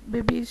 When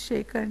baby is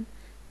shaken,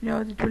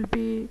 it will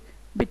be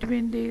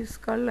between the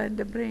skull and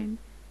the brain.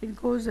 It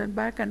goes and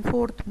back and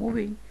forth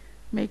moving,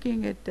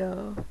 making it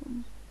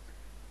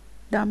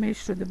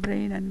damage to the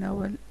brain and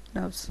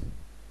nerves.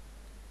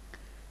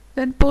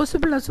 Then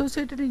possible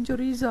associated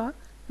injuries are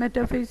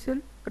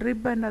metaphyseal,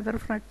 rib and other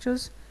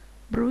fractures,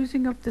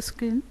 bruising of the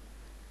skin,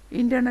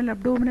 internal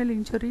abdominal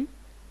injury.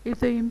 If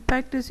the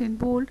impact is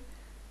involved,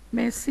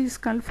 may see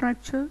skull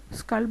fracture,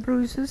 skull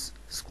bruises,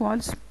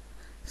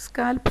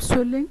 scalp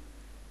swelling,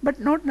 but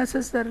not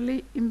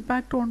necessarily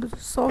impact on the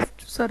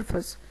soft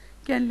surface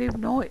can leave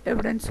no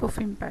evidence of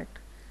impact.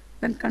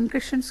 Then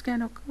concussions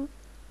can occur.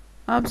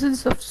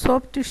 Absence of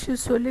soft tissue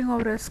swelling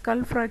over a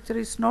skull fracture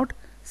is not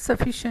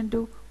sufficient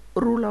to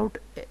rule out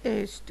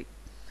ASD.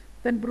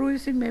 Then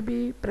bruising may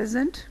be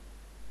present.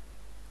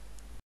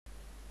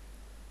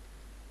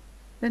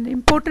 Then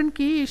important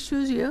key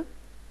issues here.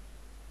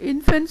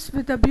 Infants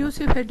with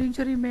abusive head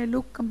injury may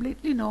look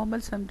completely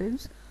normal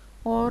sometimes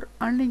or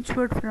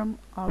uninjured from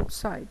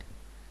outside.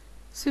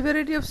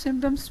 Severity of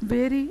symptoms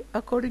vary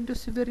according to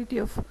severity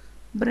of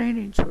brain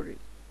injury.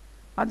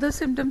 Other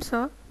symptoms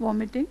are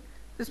vomiting.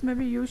 This may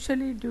be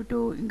usually due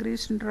to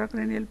increased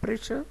intracranial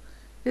pressure,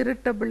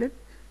 irritability,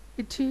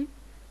 itchy,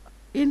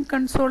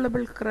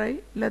 inconsolable cry,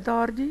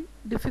 lethargy,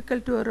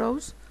 difficult to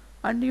arouse,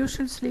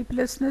 unusual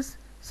sleeplessness,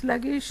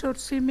 sluggish or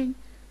seeming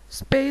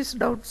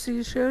spaced out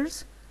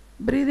seizures,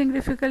 breathing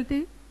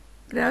difficulty,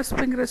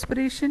 grasping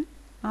respiration,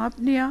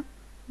 apnea,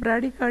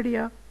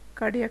 bradycardia,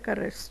 cardiac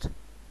arrest.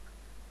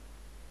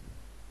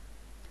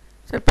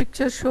 So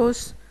picture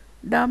shows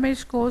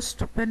damage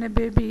caused when a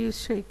baby is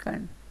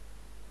shaken.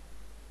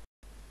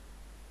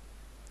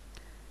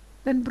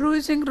 Then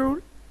bruising rule.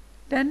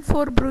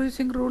 10-4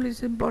 bruising rule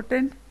is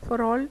important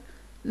for all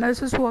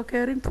nurses who are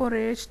caring for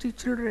ASD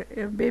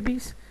children,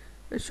 babies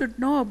should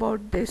know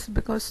about this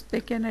because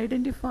they can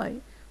identify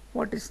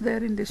what is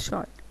there in this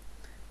shot.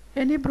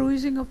 Any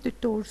bruising of the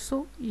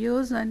torso,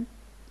 ears and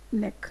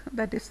neck,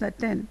 that is the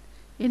 10.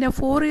 in a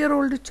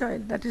 4-year-old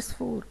child, that is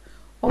 4,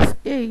 of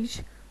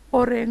age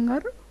or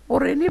younger,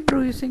 or any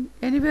bruising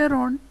anywhere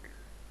on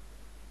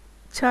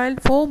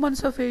child 4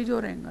 months of age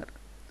or younger.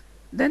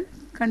 Then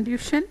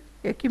contusion,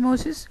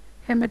 ecchymosis,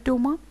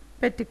 hematoma,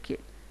 petechia.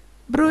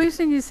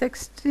 Bruising is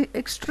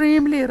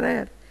extremely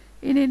rare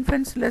in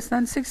infants less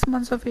than 6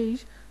 months of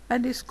age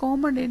and is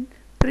common in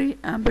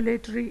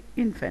pre-ambulatory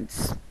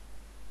infants.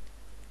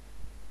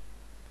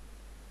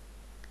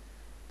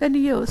 Then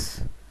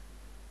ears.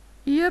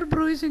 Ear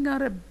bruising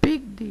are a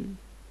big deal.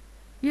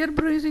 Ear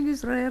bruising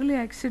is rarely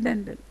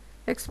accidental,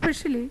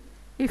 especially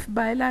if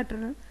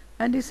bilateral,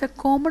 and is a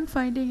common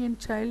finding in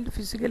child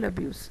physical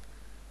abuse.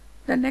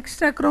 The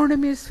next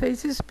acronym is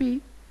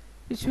FACES-P,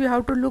 which we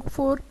have to look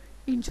for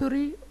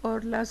injury or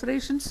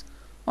lacerations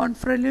on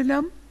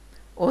frenulum,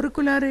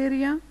 auricular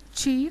area,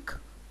 cheek,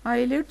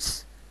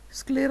 eyelids,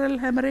 scleral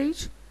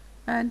hemorrhage,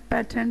 and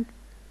patent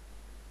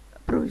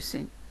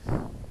bruising.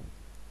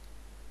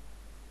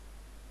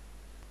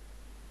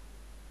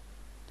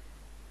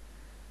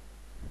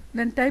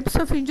 Then types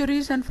of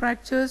injuries and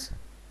fractures.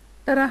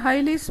 There are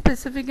highly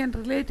specific and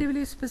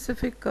relatively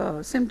specific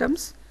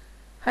symptoms.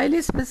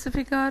 Highly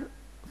specific are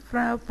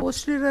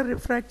posterior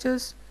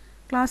fractures,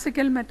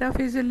 classical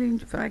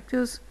metaphyseal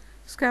fractures,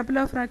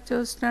 scapular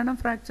fractures, sternum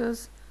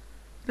fractures.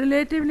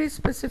 Relatively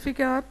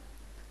specific are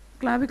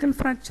clavicle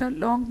fracture,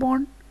 long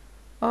bone,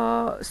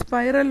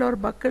 spiral or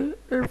buccal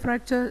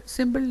fracture,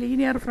 simple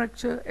linear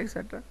fracture,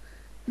 etc.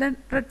 Then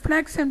red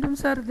flag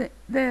symptoms are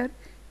there.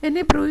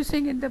 Any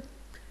bruising in the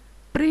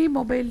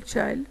pre-mobile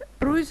child,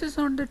 bruises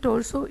on the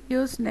torso,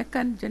 ears, neck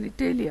and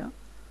genitalia,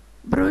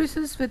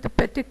 bruises with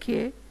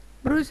petechia,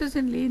 bruises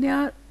in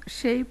linear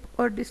shape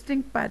or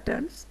distinct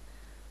patterns,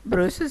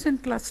 bruises in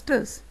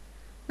clusters.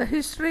 The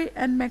history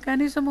and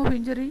mechanism of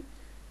injury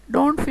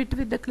don't fit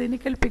with the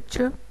clinical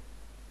picture.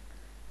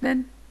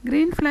 Then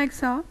green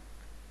flags are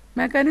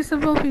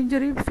mechanism of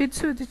injury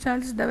fits with the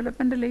child's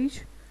developmental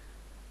age,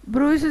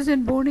 bruises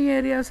in bony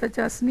areas such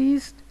as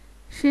knees,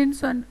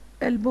 shins and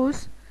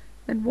elbows,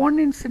 then one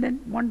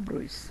incident, one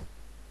bruise.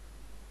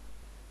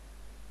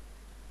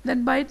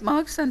 Then bite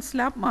marks and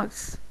slap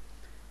marks.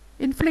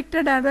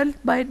 Inflicted adult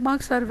bite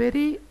marks are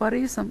very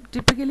worrisome,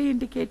 typically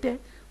indicate a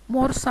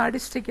more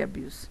sadistic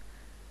abuse.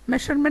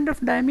 Measurement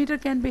of diameter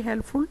can be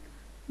helpful,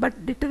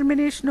 but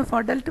determination of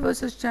adult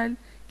versus child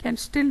can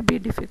still be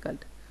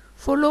difficult.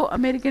 Follow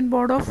American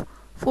Board of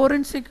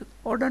Forensic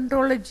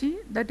Odontology,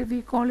 that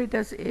we call it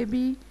as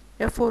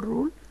ABFO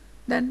rule.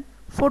 Then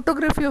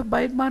photography of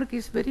bite mark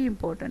is very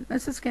important.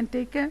 Nurses can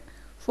take a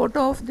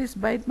photo of these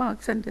bite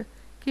marks and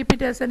keep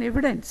it as an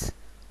evidence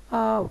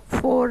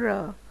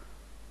for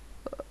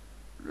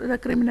the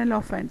criminal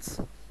offense.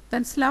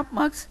 Then slap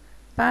marks,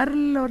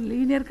 parallel or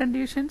linear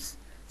conditions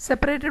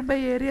separated by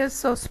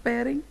areas of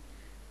sparing,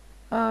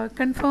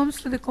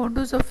 conforms to the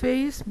contours of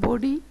face,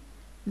 body,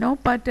 no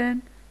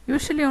pattern,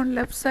 usually on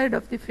left side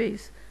of the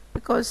face,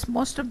 because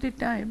most of the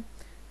time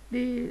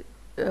the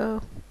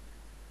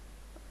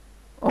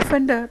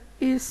offender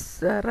is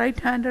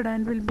right-handed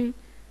and will be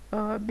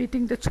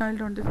beating the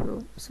child on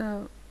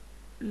the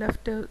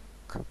left.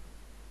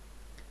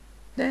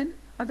 Then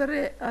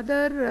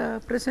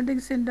other presenting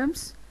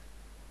symptoms,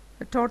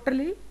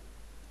 totally,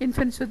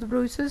 infants with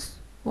bruises,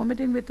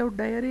 vomiting without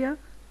diarrhea,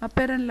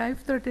 apparent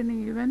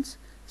life-threatening events,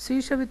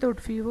 seizure without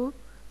fever,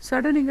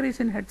 sudden increase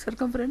in head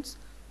circumference,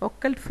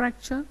 occult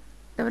fracture,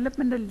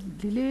 developmental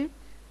delay,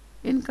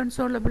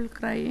 inconsolable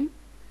crying,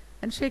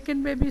 and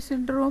shaken baby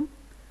syndrome.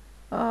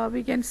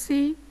 We can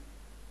see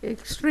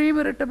extreme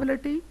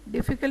irritability,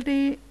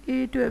 difficulty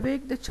to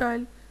awake the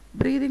child,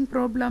 breathing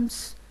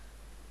problems.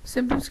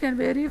 Symptoms can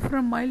vary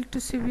from mild to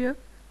severe.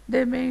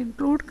 They may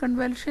include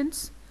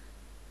convulsions,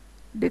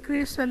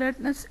 decreased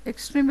alertness,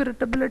 extreme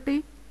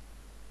irritability,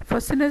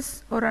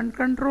 fussiness or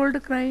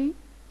uncontrolled crying,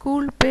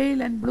 cool,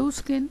 pale and blue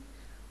skin,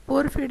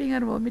 poor feeding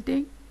or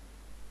vomiting,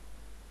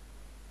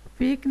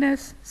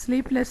 weakness,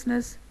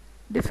 sleeplessness,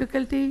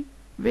 difficulty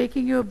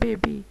waking your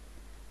baby.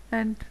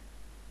 And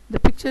the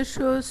picture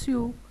shows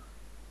you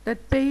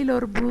that pale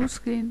or blue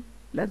skin,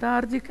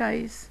 lethargic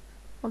eyes,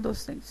 all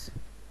those things.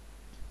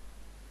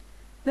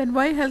 Then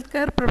why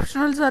healthcare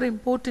professionals are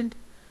important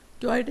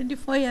to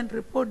identify and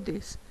report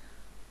this?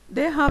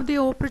 They have the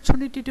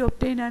opportunity to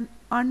obtain an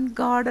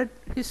unguarded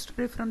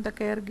history from the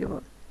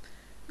caregiver.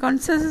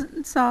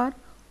 Concerns are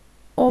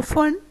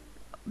often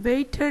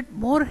weighted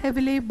more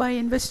heavily by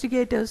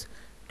investigators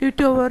due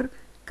to our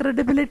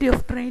credibility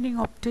of training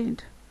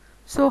obtained.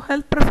 So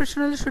health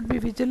professionals should be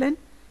vigilant,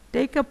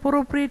 take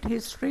appropriate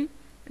history,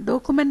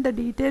 document the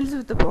details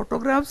with the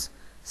photographs,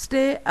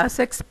 stay as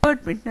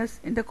expert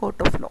witness in the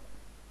court of law.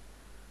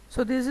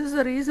 So this is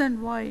the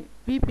reason why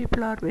we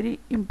people are very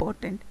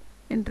important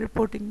in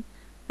reporting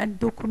and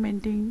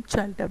documenting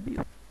child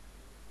abuse.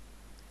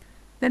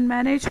 Then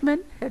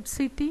management, head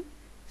CT,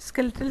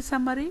 skeletal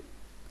summary,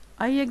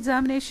 eye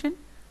examination,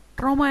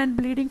 trauma and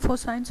bleeding for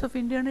signs of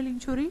internal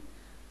injury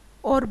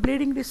or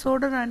bleeding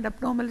disorder and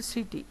abnormal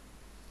CT.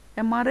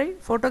 MRI,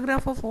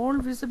 photograph of all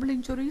visible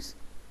injuries,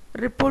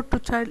 report to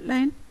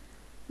childline.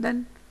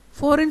 Then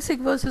Forensic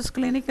versus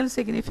clinical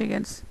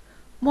significance.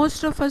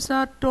 Most of us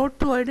are taught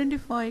to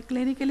identify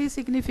clinically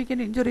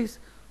significant injuries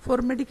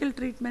for medical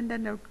treatment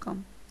and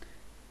outcome.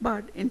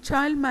 But in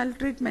child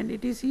maltreatment,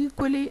 it is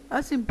equally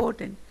as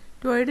important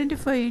to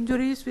identify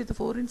injuries with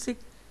forensic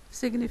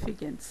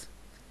significance.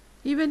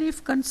 Even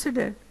if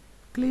considered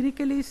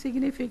clinically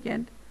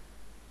significant,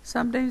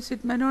 sometimes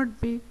it may not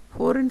be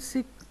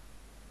forensic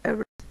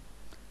evidence.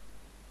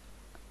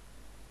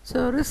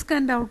 So, risk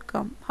and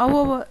outcome.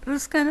 However,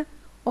 risk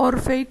or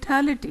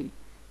fatality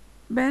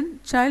when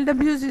child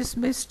abuse is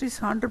missed is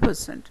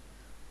 100%.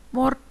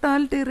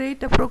 Mortality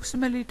rate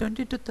approximately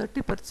 20 to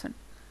 30%.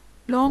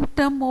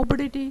 Long-term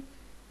morbidity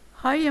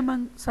high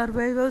among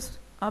survivors,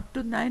 up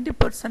to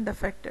 90%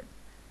 affected.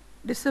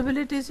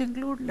 Disabilities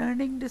include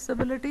learning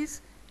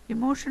disabilities,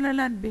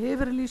 emotional and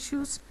behavioral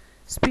issues,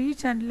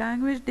 speech and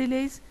language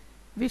delays,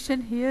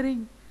 vision,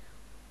 hearing,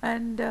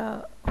 and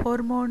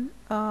hormone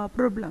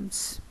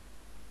problems.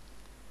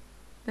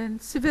 Then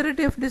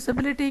severity of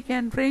disability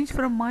can range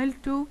from mild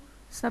to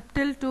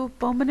subtle to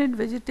permanent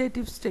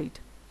vegetative state.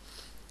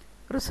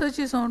 Research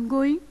is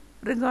ongoing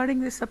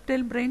regarding the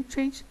subtle brain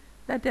change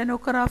that can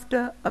occur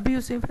after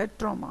abusive head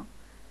trauma.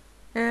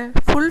 A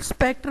full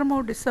spectrum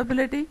of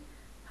disability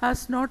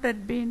has not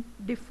yet been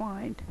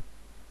defined.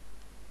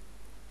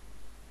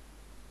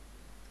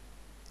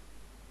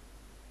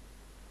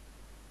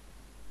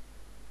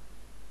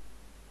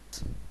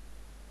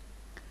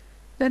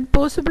 Then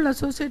possible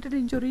associated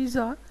injuries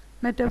are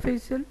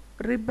metaphyseal,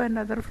 rib and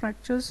other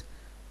fractures,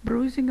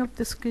 bruising of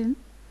the skin,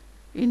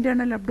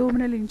 internal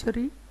abdominal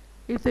injury.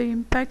 If the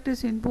impact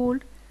is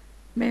involved,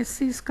 may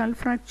see skull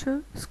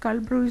fracture, skull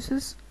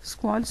bruises,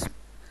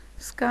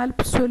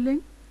 scalp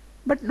swelling,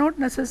 but not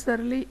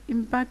necessarily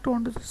impact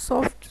on the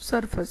soft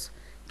surface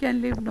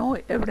can leave no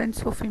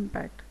evidence of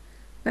impact.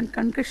 Then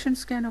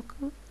concussions can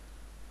occur.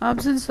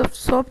 Absence of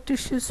soft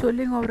tissue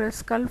swelling over a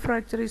skull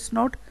fracture is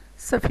not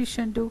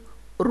sufficient to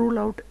rule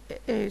out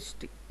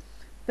ASD.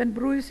 Then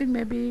bruising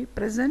may be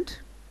present.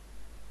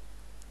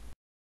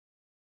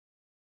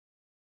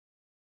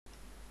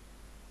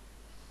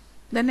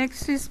 The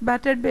next is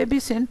battered baby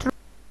syndrome.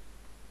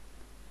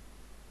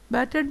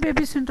 Battered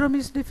baby syndrome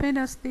is defined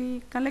as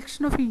the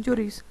collection of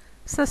injuries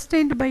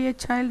sustained by a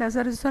child as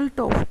a result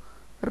of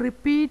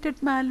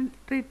repeated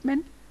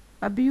maltreatment,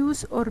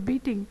 abuse or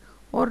beating,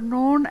 or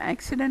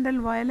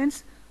non-accidental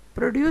violence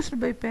produced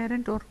by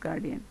parent or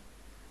guardian.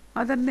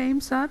 Other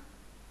names are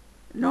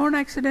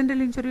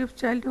non-accidental injury of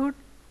childhood,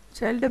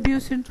 child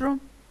abuse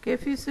syndrome,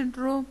 KEFI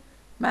syndrome,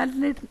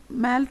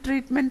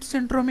 maltreatment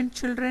syndrome in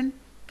children,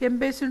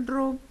 Kembe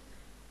syndrome,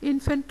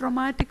 infant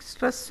traumatic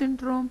stress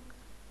syndrome.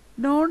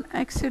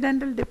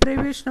 Non-accidental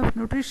deprivation of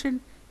nutrition,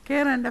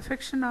 care and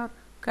affection are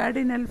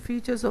cardinal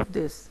features of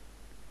this.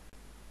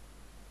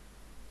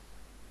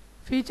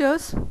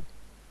 Features: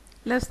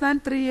 less than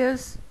 3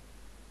 years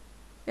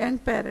young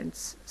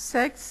parents,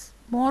 sex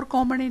more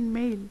common in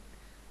male,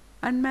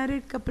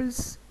 unmarried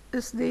couples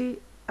is the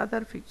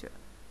other feature.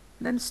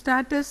 Then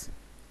status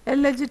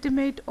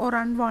illegitimate or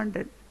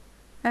unwanted,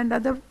 and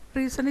other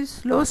reason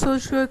is low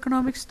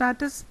socio-economic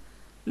status,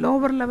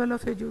 lower level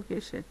of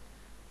education.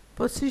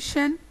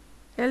 Position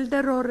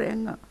elder or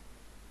younger,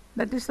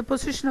 that is the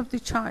position of the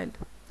child.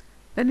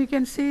 Then you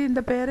can see in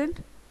the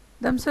parent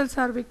themselves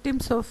are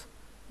victims of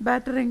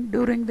battering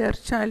during their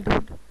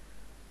childhood.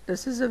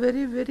 This is a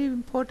very, very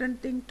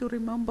important thing to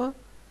remember.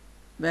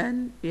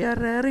 When we are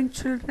rearing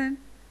children,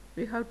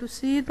 we have to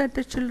see that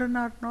the children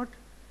are not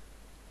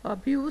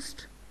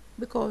abused,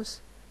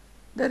 because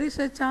there is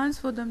a chance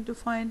for them to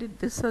find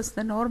this as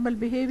the normal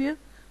behavior,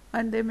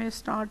 and they may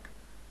start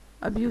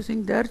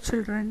abusing their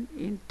children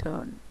in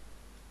turn.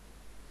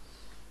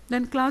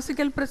 Then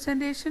classical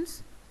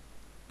presentations,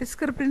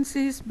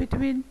 discrepancies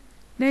between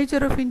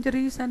nature of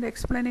injuries and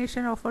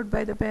explanation offered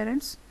by the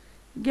parents.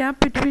 Gap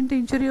between the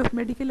injury of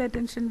medical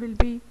attention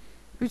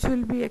which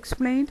will be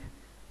explained.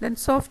 Then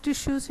soft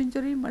tissues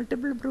injury,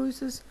 multiple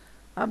bruises,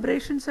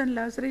 abrasions and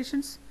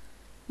lacerations.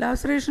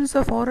 Lacerations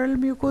of oral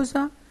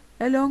mucosa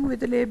along with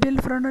the labial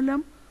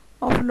frenulum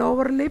of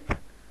lower lip.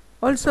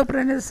 Also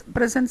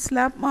present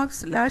slap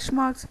marks, lash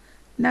marks,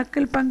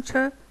 knuckle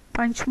puncture,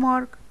 punch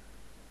mark,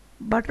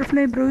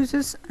 butterfly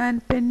bruises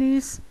and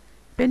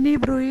penny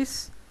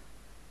bruise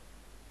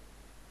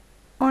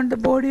on the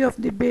body of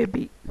the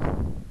baby.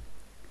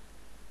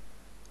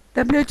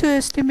 WHO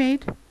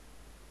estimate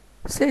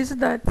says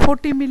that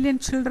 40 million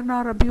children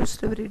are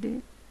abused every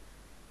day.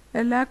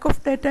 A lack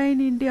of data in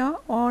India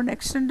on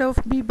extent of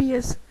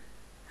BBS,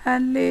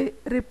 Hanley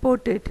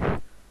reported.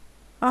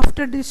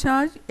 After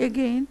discharge,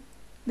 again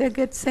they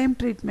get same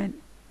treatment.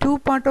 2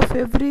 part of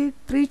every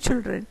 3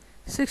 children,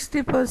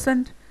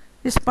 60%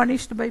 is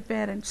punished by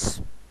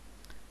parents.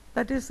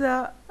 That is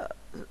the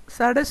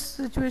saddest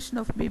situation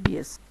of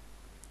BBS.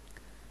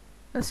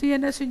 The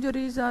CNS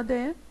injuries are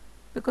there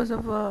because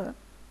of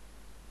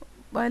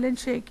violent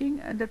shaking,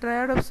 and the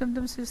triad of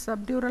symptoms is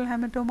subdural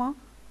hematoma,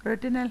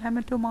 retinal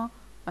hematoma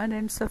and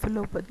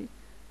encephalopathy.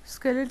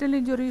 Skeletal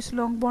injuries,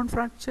 long bone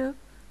fracture,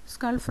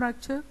 skull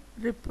fracture,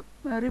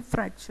 rib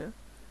fracture,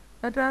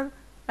 that are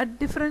at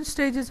different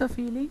stages of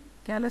healing,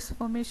 callus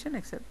formation,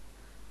 etc.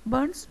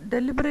 Burns,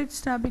 deliberate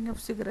stabbing of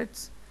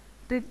cigarettes,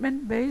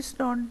 treatment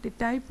based on the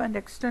type and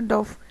extent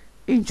of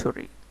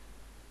injury.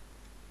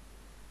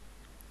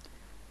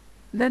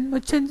 Then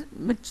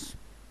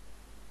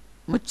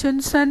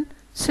Murchison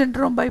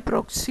syndrome by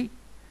proxy.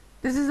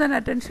 This is an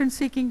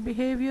attention-seeking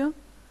behavior.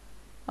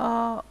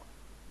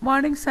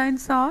 Warning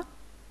signs are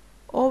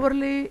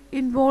overly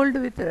involved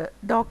with the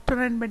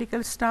doctor and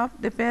medical staff.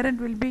 The parent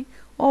will be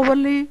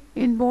overly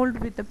involved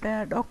with the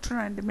doctor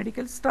and the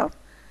medical staff,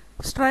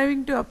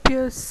 striving to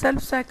appear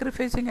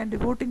self-sacrificing and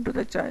devoting to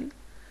the child.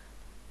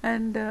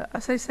 And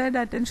as I said,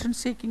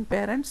 attention-seeking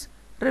parents,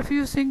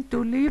 refusing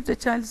to leave the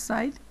child's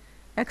side,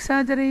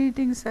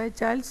 exaggerating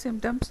child's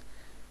symptoms,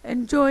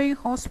 enjoying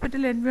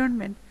hospital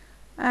environment,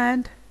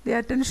 and the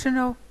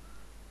attention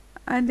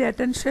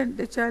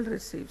the child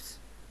receives.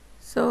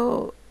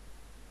 So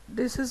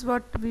this is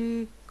what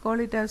we call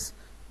it as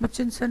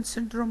Murchison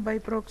syndrome by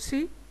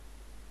proxy.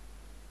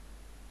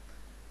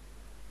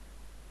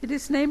 It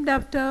is named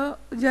after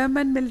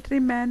German military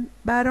man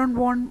Baron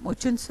von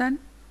Murchison,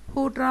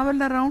 who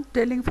traveled around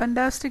telling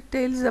fantastic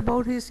tales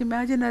about his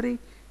imaginary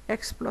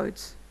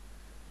exploits.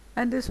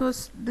 And this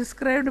was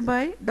described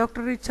by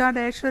Dr. Richard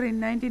Aster in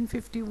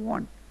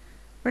 1951.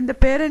 When the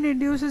parent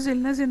induces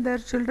illness in their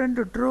children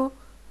to draw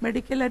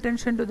medical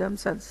attention to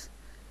themselves.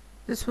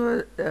 This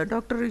was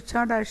Dr.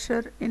 Richard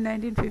Aster in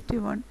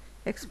 1951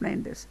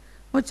 explained this.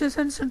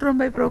 Murchison syndrome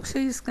by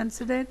proxy is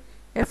considered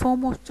a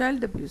form of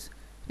child abuse,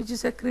 which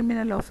is a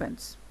criminal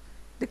offense.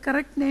 The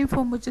correct name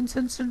for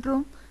Murchison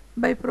syndrome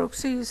by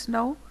proxy is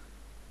now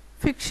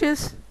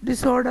fictitious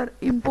disorder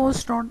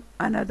imposed on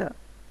another.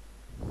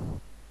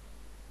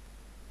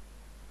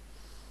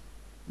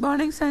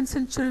 Warning signs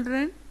in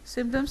children: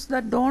 symptoms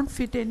that don't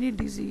fit any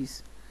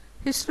disease,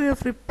 history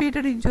of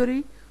repeated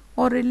injury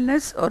or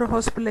illness or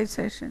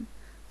hospitalization,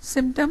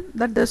 symptom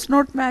that does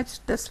not match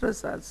test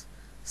results,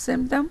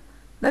 symptom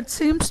that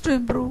seems to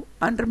improve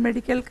under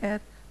medical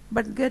care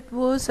but get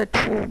worse at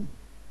home.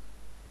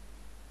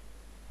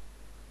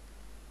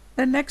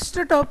 The next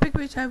topic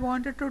which I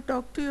wanted to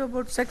talk to you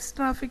about, sex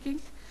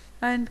trafficking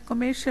and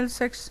commercial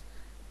sex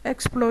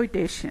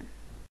exploitation.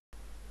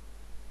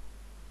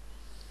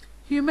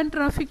 Human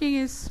trafficking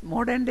is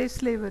modern day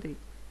slavery.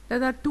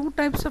 There are two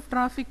types of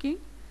trafficking: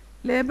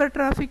 labor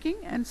trafficking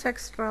and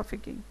sex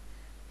trafficking.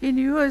 In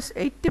US,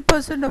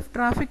 80% of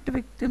trafficked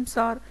victims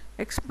are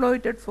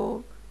exploited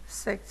for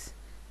sex.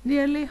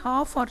 Nearly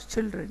half are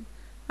children,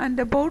 and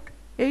about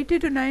 80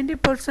 to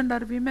 90%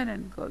 are women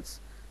and girls.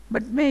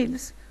 But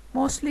males,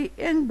 mostly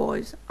young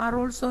boys, are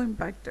also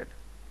impacted.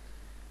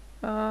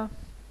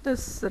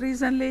 This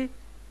recently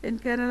in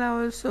Kerala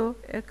also,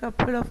 a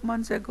couple of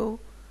months ago,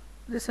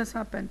 this has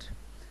happened.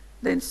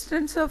 The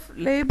instances of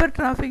labor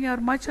trafficking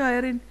are much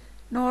higher in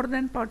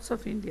northern parts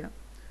of India.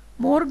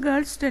 More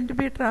girls tend to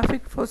be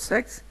trafficked for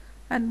sex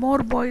and more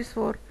boys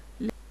for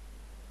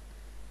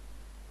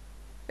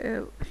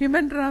labor.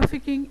 Human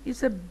trafficking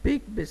is a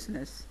big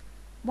business.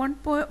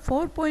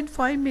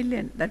 4.5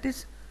 million, that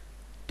is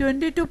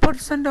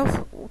 22% of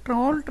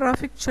all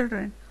trafficked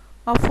children,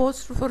 are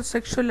forced for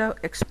sexual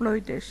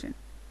exploitation.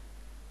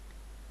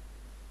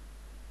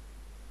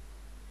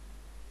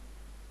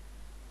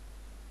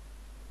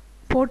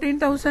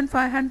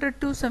 $14,500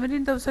 to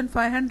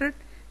 $17,500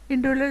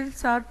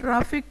 individuals are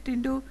trafficked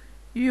into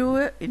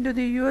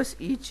the US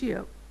each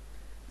year.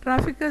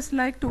 Traffickers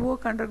like to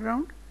work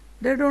underground.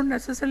 They don't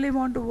necessarily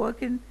want to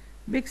work in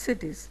big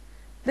cities.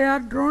 They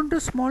are drawn to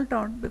small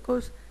town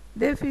because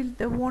they feel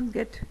they won't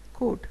get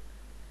caught.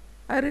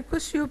 I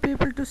request you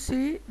people to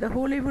see the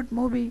Hollywood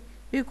movie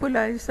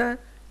Equalizer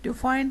to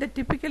find the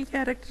typical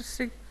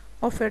characteristic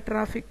of a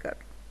trafficker.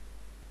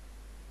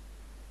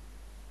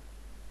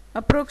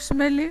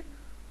 Approximately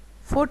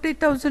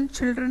 40,000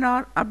 children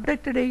are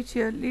abducted each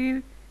year,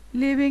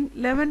 leaving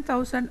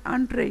 11,000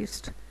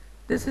 untraced.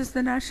 This is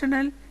the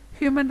National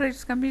Human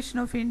Rights Commission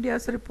of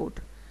India's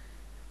report.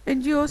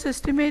 NGOs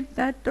estimate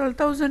that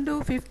 12,000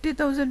 to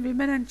 50,000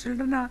 women and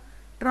children are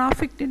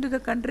trafficked into the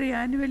country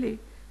annually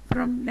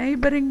from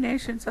neighboring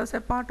nations as a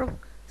part of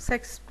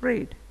sex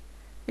trade.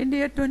 In the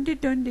year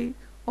 2020,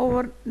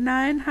 over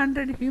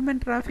 900 human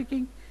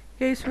trafficking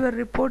cases were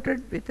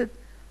reported with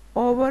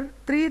over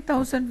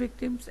 3,000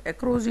 victims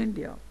across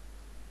India.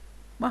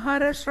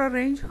 Maharashtra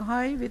ranked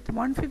high with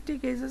 150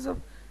 cases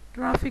of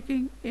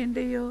trafficking in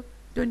the year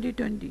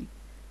 2020.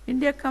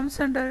 India comes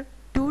under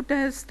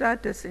two-tier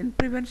status in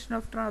prevention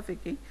of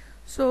trafficking.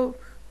 So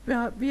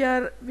we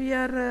are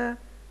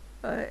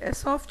a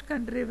soft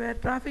country where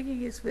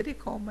trafficking is very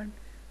common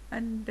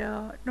and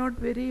not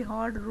very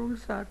hard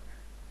rules are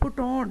put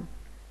on.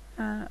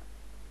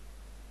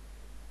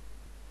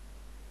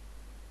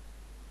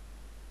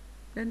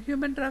 Then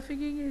human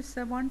trafficking is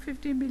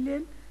 150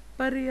 million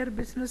per year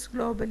business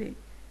globally.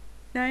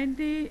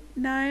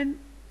 $99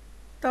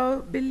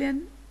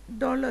 billion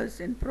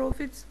in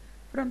profits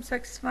from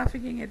sex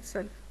trafficking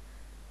itself.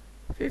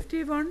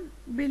 $51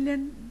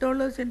 billion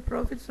in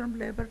profits from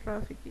labor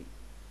trafficking.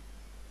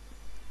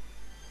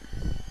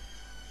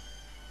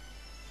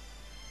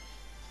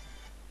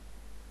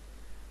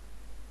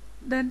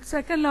 Then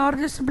second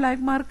largest black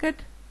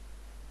market,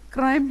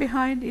 crime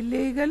behind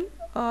illegal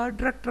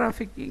drug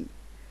trafficking.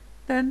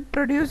 Then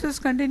produces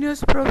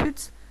continuous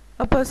profits.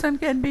 A person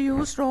can be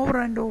used over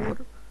and over.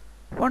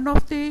 One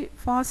of the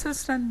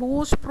fastest and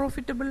most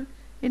profitable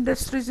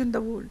industries in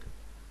the world.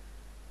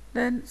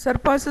 Then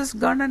surpasses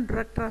gun and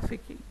drug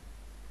trafficking.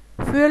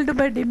 Fueled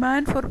by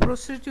demand for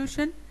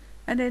prostitution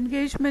and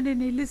engagement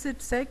in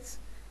illicit sex,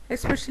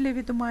 especially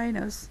with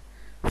minors.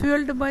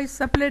 Fueled by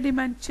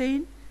supply-demand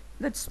chain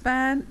that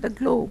span the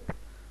globe.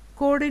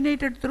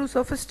 Coordinated through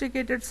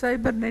sophisticated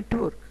cyber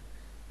network.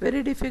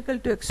 Very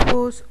difficult to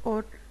expose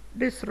or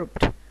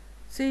disrupt.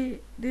 See,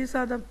 these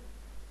are the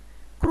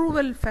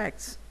cruel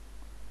facts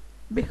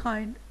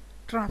behind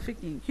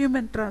trafficking,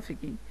 human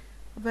trafficking,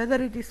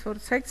 whether it is for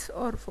sex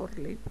or for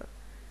labor.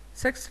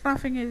 Sex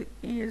trafficking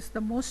is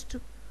the most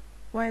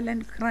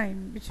violent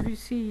crime which we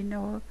see in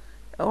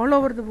all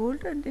over the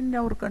world and in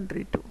our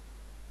country too.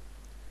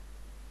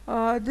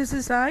 This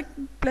is act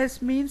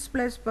plus means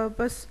plus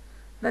purpose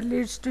that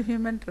leads to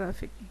human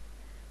trafficking.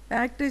 The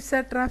act is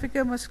that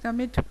trafficker must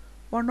commit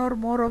one or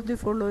more of the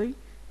following.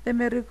 They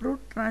may recruit,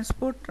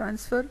 transport,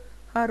 transfer,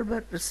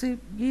 harbor, receive,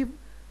 give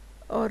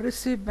or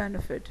receive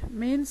benefit.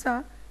 Means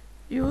are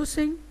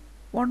using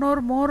one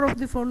or more of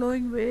the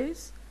following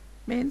ways,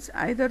 means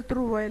either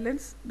through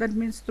violence, that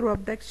means through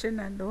abduction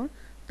and all,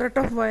 threat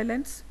of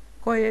violence,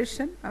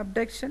 coercion,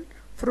 abduction,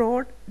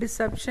 fraud,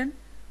 deception,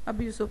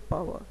 abuse of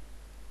power.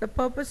 The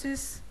purpose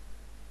is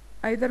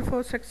either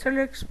for sexual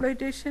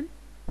exploitation,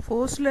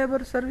 forced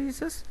labor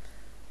services,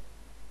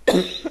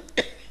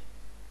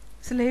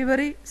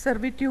 slavery,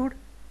 servitude,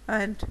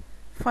 and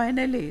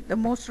finally the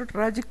most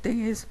tragic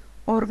thing is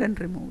organ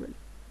removal.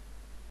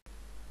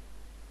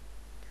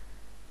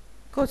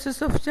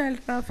 Causes of child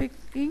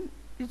trafficking,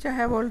 which I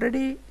have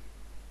already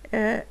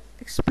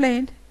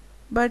explained,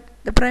 but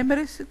the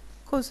primary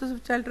causes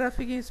of child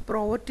trafficking is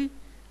poverty,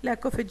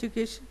 lack of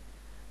education,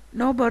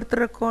 no birth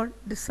record,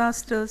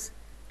 disasters,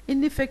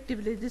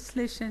 ineffective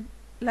legislation,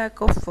 lack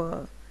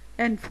of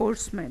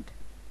enforcement.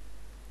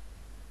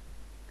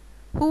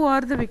 Who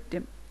are the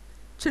victim?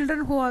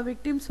 Children who are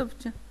victims of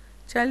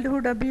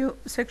childhood abuse,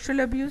 sexual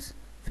abuse,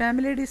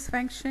 family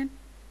dysfunction,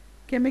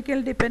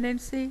 chemical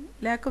dependency,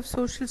 lack of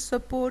social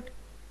support,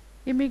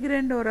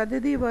 immigrant or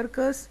Aditi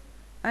workers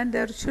and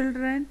their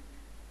children,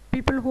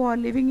 people who are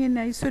living in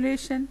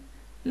isolation,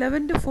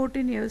 11 to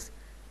 14 years.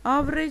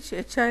 Average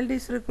a child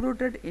is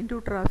recruited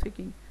into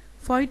trafficking.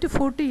 5 to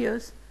 40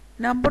 years,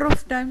 number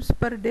of times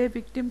per day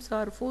victims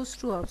are forced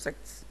to have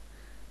sex.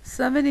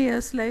 7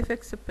 years life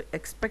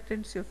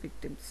expectancy of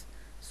victims.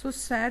 So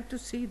sad to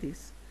see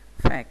these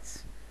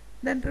facts.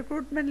 Then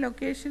recruitment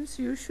locations,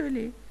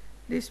 usually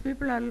these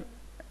people are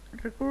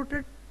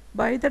recruited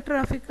by the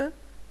trafficker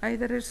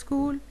either at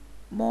school,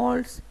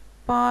 malls,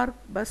 park,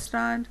 bus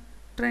stand,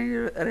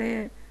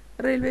 railway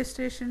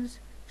stations,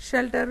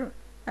 shelter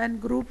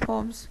and group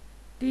homes,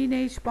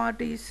 teenage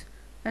parties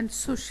and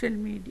social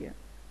media.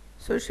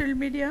 Social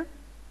media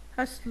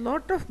has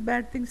lot of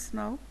bad things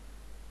now.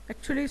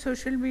 Actually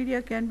social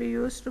media can be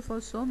used for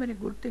so many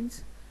good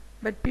things,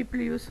 but people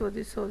use for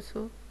this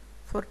also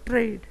for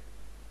trade.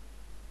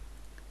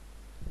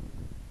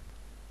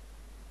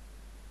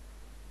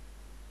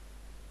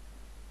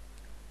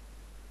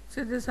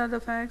 So these are the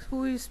facts.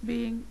 Who is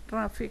being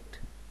trafficked?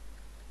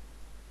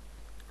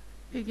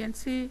 You can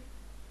see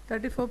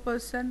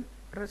 34%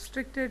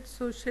 restricted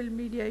social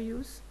media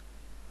use,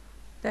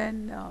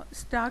 then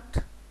stalked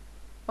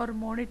or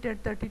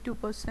monitored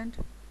 32%,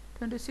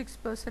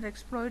 26%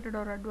 exploited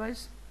or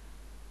advised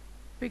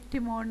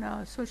victim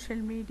on social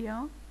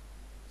media,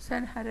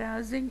 send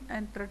harassing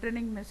and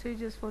threatening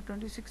messages for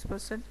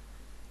 26%,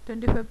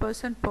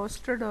 25%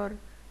 posted or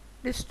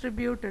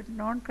distributed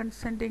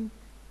non-consenting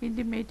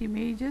intimate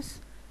images,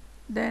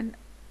 then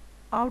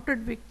outed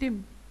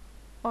victim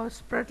or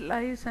spread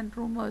lies and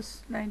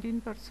rumors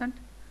 19%,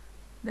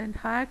 then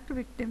hacked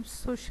victims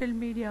social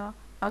media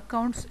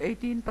accounts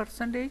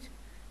 18%,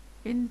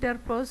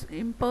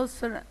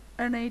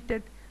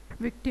 impersonated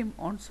victim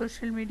on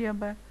social media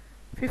by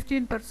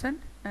 15%,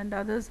 and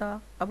others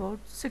are about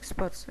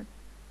 6%.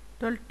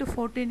 12 to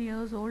 14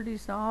 years old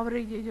is the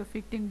average age of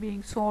victim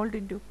being sold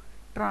into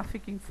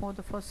trafficking for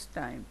the first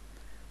time.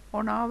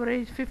 On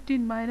average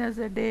 15 minors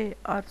a day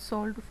are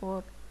sold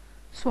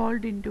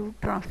into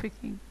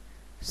trafficking.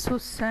 So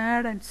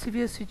sad and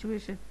severe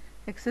situation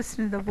exists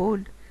in the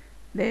world.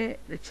 The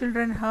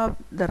children have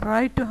the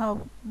right to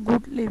have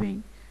good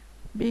living,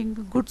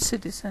 being good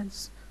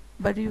citizens,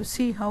 but you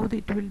see how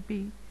it will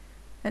be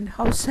and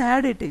how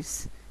sad it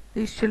is.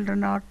 These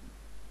children are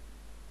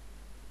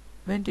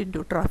went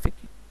into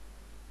trafficking.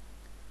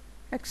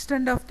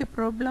 Extent of the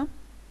problem,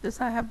 this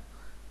I have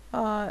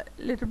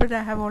little bit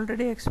I have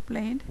already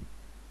explained.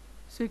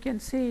 So you can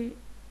see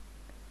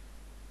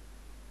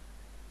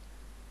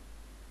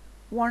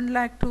 1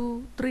 lakh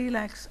to 3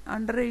 lakhs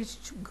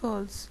underage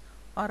girls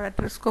are at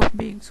risk of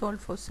being sold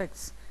for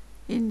sex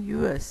in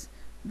US.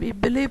 We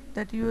believe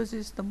that US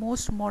is the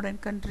most modern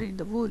country in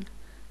the world.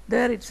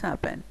 There it's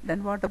happened.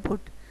 Then what about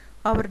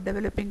our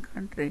developing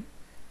country?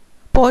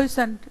 Boys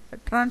and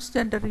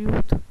transgender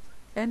youth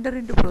enter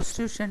into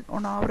prostitution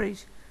on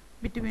average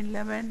between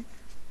 11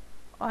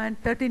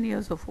 and 13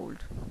 years of old.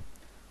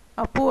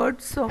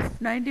 Upwards of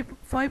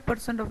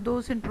 95% of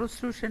those in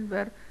prostitution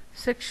were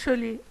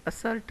sexually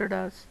assaulted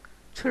as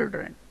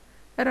children.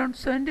 Around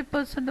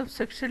 70% of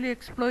sexually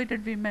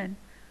exploited women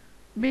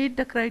meet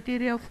the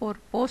criteria for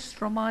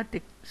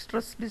post-traumatic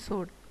stress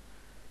disorder.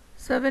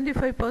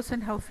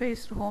 75% have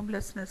faced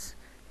homelessness.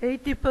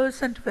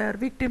 80% were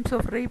victims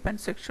of rape and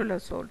sexual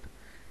assault.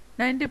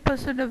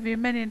 90% of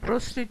women in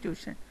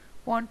prostitution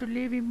want to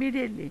leave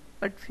immediately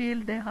but feel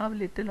they have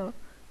little or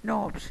no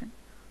option.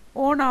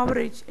 On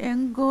average, a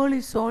young girl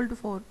is sold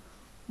for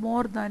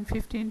more than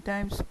 15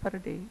 times per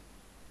day.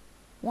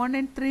 1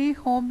 in 3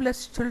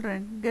 homeless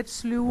children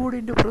get lured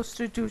into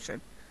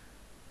prostitution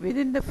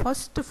within the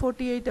first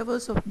 48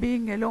 hours of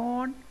being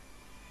alone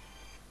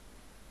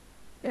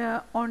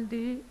on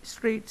the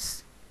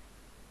streets.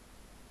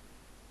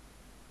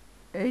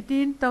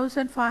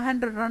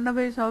 18,500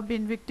 runaways have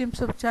been victims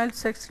of child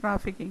sex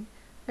trafficking.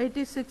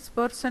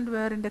 86%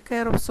 were in the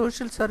care of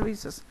social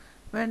services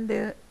when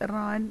they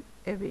ran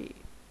away.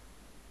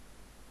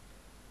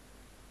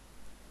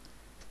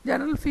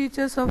 General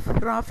features of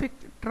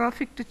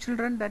trafficked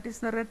children, that is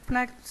the red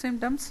flag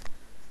symptoms: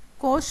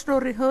 coached or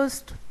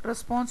rehearsed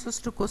responses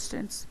to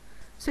questions.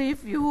 So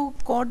if you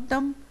caught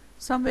them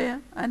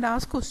somewhere and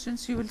ask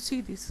questions, you will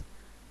see this.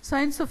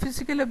 Signs of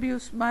physical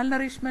abuse,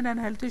 malnourishment and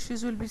health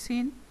issues will be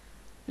seen.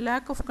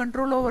 Lack of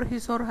control over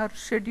his or her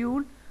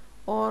schedule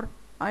or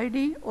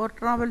ID or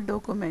travel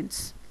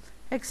documents.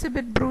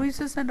 Exhibit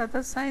bruises and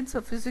other signs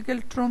of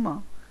physical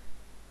trauma.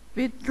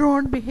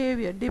 Withdrawn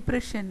behavior,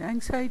 depression,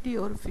 anxiety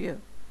or fear.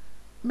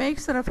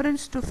 Makes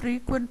reference to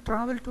frequent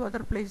travel to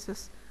other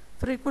places.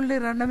 Frequently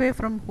run away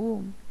from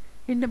home.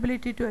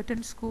 Inability to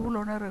attend school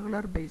on a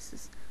regular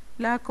basis.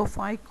 Lack of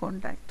eye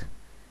contact.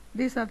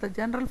 These are the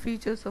general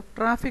features of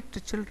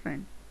trafficked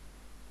children.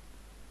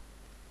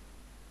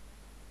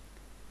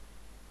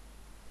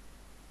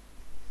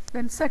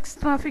 Then sex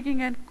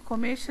trafficking and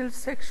commercial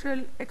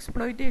sexual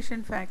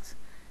exploitation facts.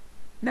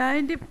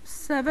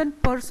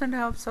 97%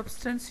 have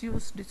substance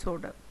use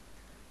disorder.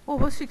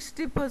 Over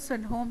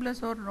 60%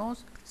 homeless or no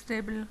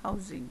stable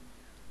housing.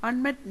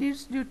 Unmet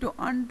needs due to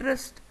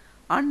unaddressed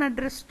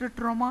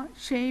trauma,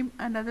 shame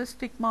and other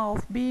stigma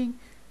of being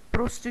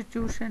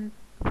prostituted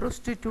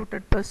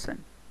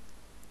person.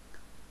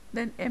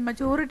 Then a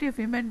majority of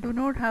women do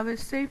not have a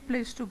safe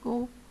place to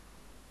go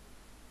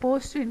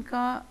post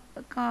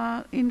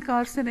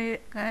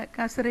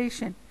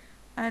incarceration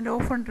and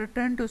often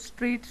return to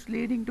streets,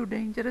 leading to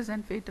dangerous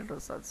and fatal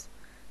results.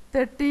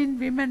 13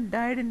 women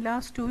died in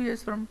last 2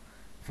 years from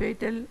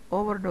fatal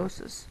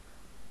overdoses.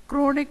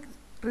 Chronic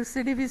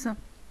recidivism.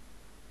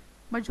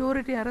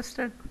 Majority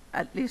arrested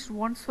at least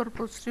once for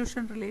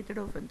prostitution related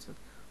offences.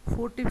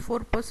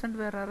 44%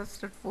 were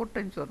arrested 4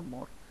 times or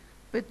more,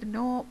 with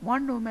no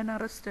one woman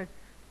arrested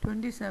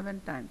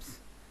 27 times.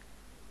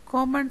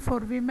 Common for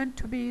women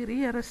to be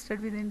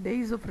re-arrested within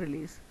days of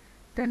release.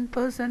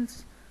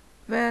 10%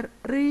 were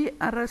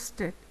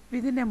re-arrested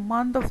within a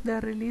month of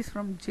their release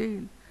from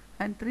jail,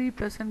 and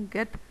 3%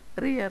 get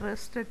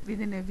re-arrested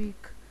within a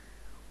week.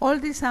 All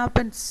this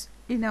happens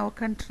in our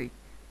country,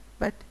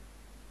 but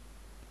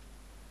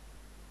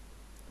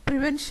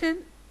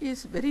prevention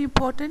is very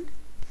important.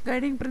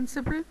 Guiding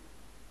principle: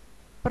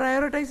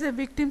 prioritize a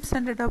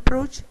victim-centered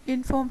approach,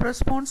 inform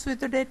response with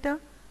the data,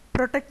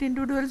 protect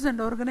individuals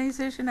and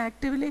organizations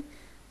actively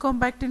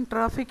combating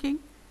trafficking,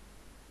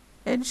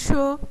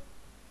 ensure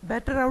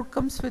better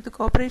outcomes with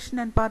cooperation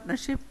and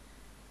partnership,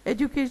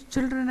 educate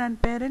children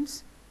and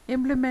parents,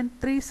 implement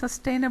 3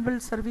 sustainable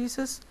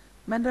services: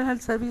 mental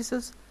health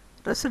services,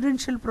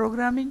 residential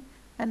programming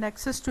and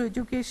access to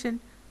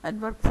education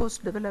and workforce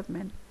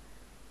development,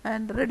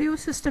 and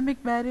reduce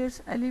systemic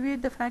barriers,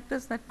 alleviate the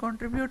factors that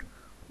contribute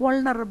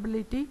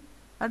vulnerability,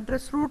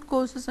 address root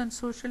causes and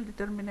social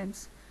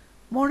determinants.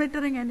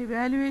 Monitoring and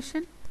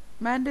evaluation: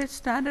 mandate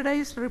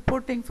standardized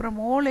reporting from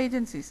all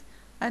agencies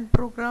and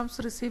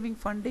programs receiving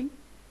funding.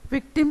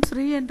 Victims'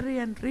 re-entry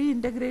and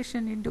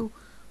reintegration into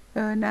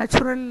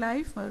natural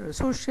life or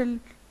social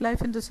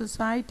life in the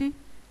society.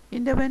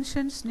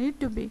 Interventions need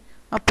to be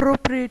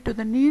appropriate to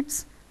the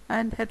needs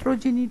and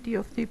heterogeneity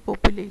of the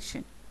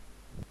population.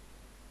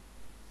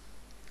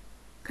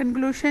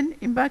 Conclusion: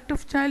 impact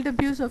of child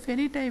abuse of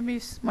any time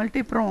is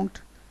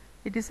multi-pronged.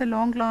 It is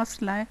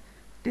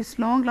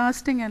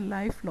long-lasting and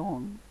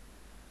lifelong.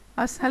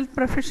 As health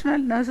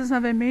professionals, nurses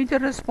have a major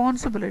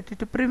responsibility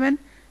to prevent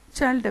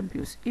child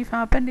abuse. If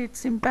happened,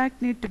 its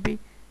impact need to be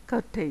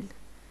curtailed.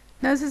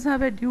 Nurses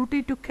have a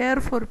duty to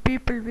care for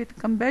people with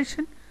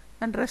compassion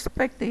and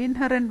respect the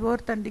inherent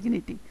worth and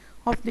dignity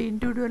of the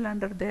individual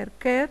under their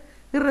care,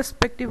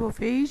 irrespective of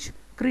age,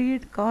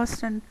 creed,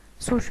 caste and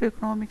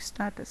socioeconomic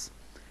status.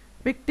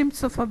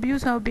 Victims of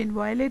abuse have been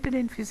violated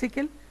in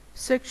physical,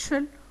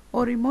 sexual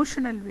or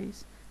emotional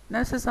ways.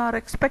 Nurses are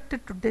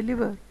expected to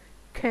deliver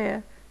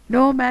care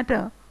no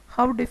matter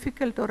how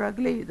difficult or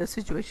ugly the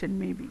situation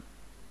may be.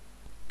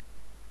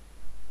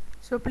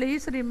 So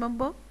please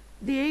remember,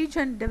 The age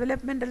and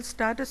developmental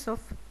status of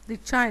the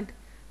child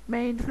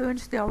may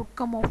influence the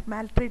outcome of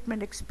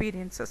maltreatment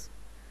experiences.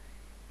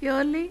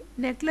 Early,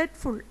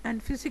 neglectful,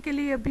 and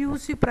physically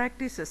abusive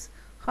practices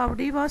have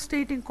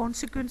devastating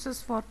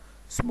consequences for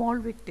small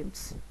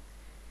victims.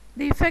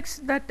 The effects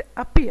that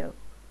appear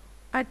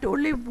at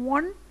only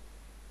one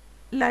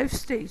life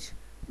stage,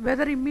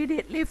 whether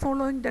immediately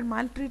following the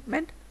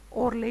maltreatment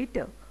or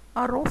later,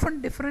 are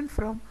often different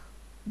from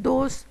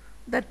those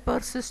that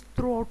persist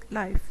throughout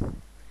life.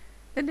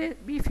 Then,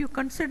 if you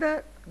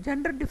consider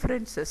gender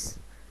differences,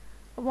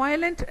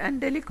 violent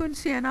and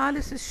delinquency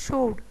analysis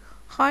showed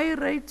high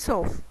rates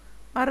of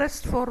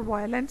arrest for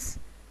violence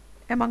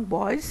among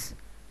boys,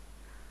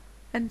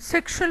 and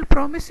sexual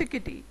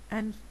promiscuity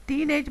and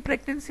teenage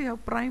pregnancy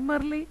have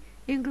primarily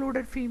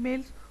included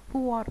females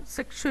who are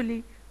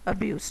sexually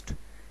abused,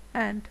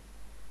 and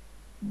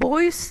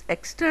boys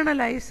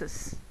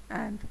externalizes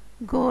and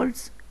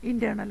girls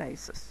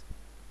internalizes.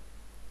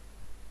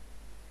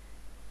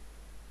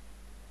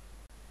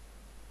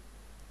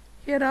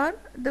 Here are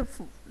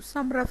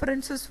some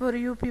references for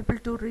you people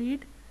to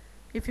read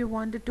if you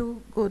wanted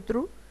to go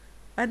through,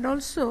 and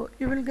also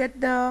you will get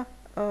the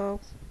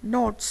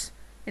notes.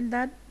 In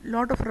that,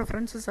 lot of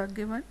references are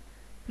given.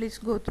 Please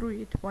go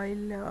through it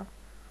while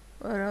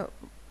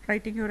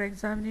writing your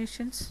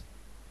examinations.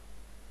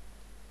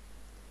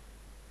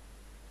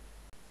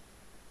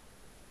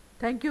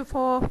 Thank you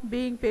for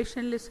being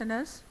patient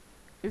listeners.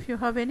 If you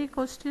have any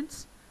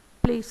questions,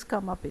 please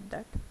come up with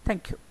that.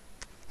 Thank you.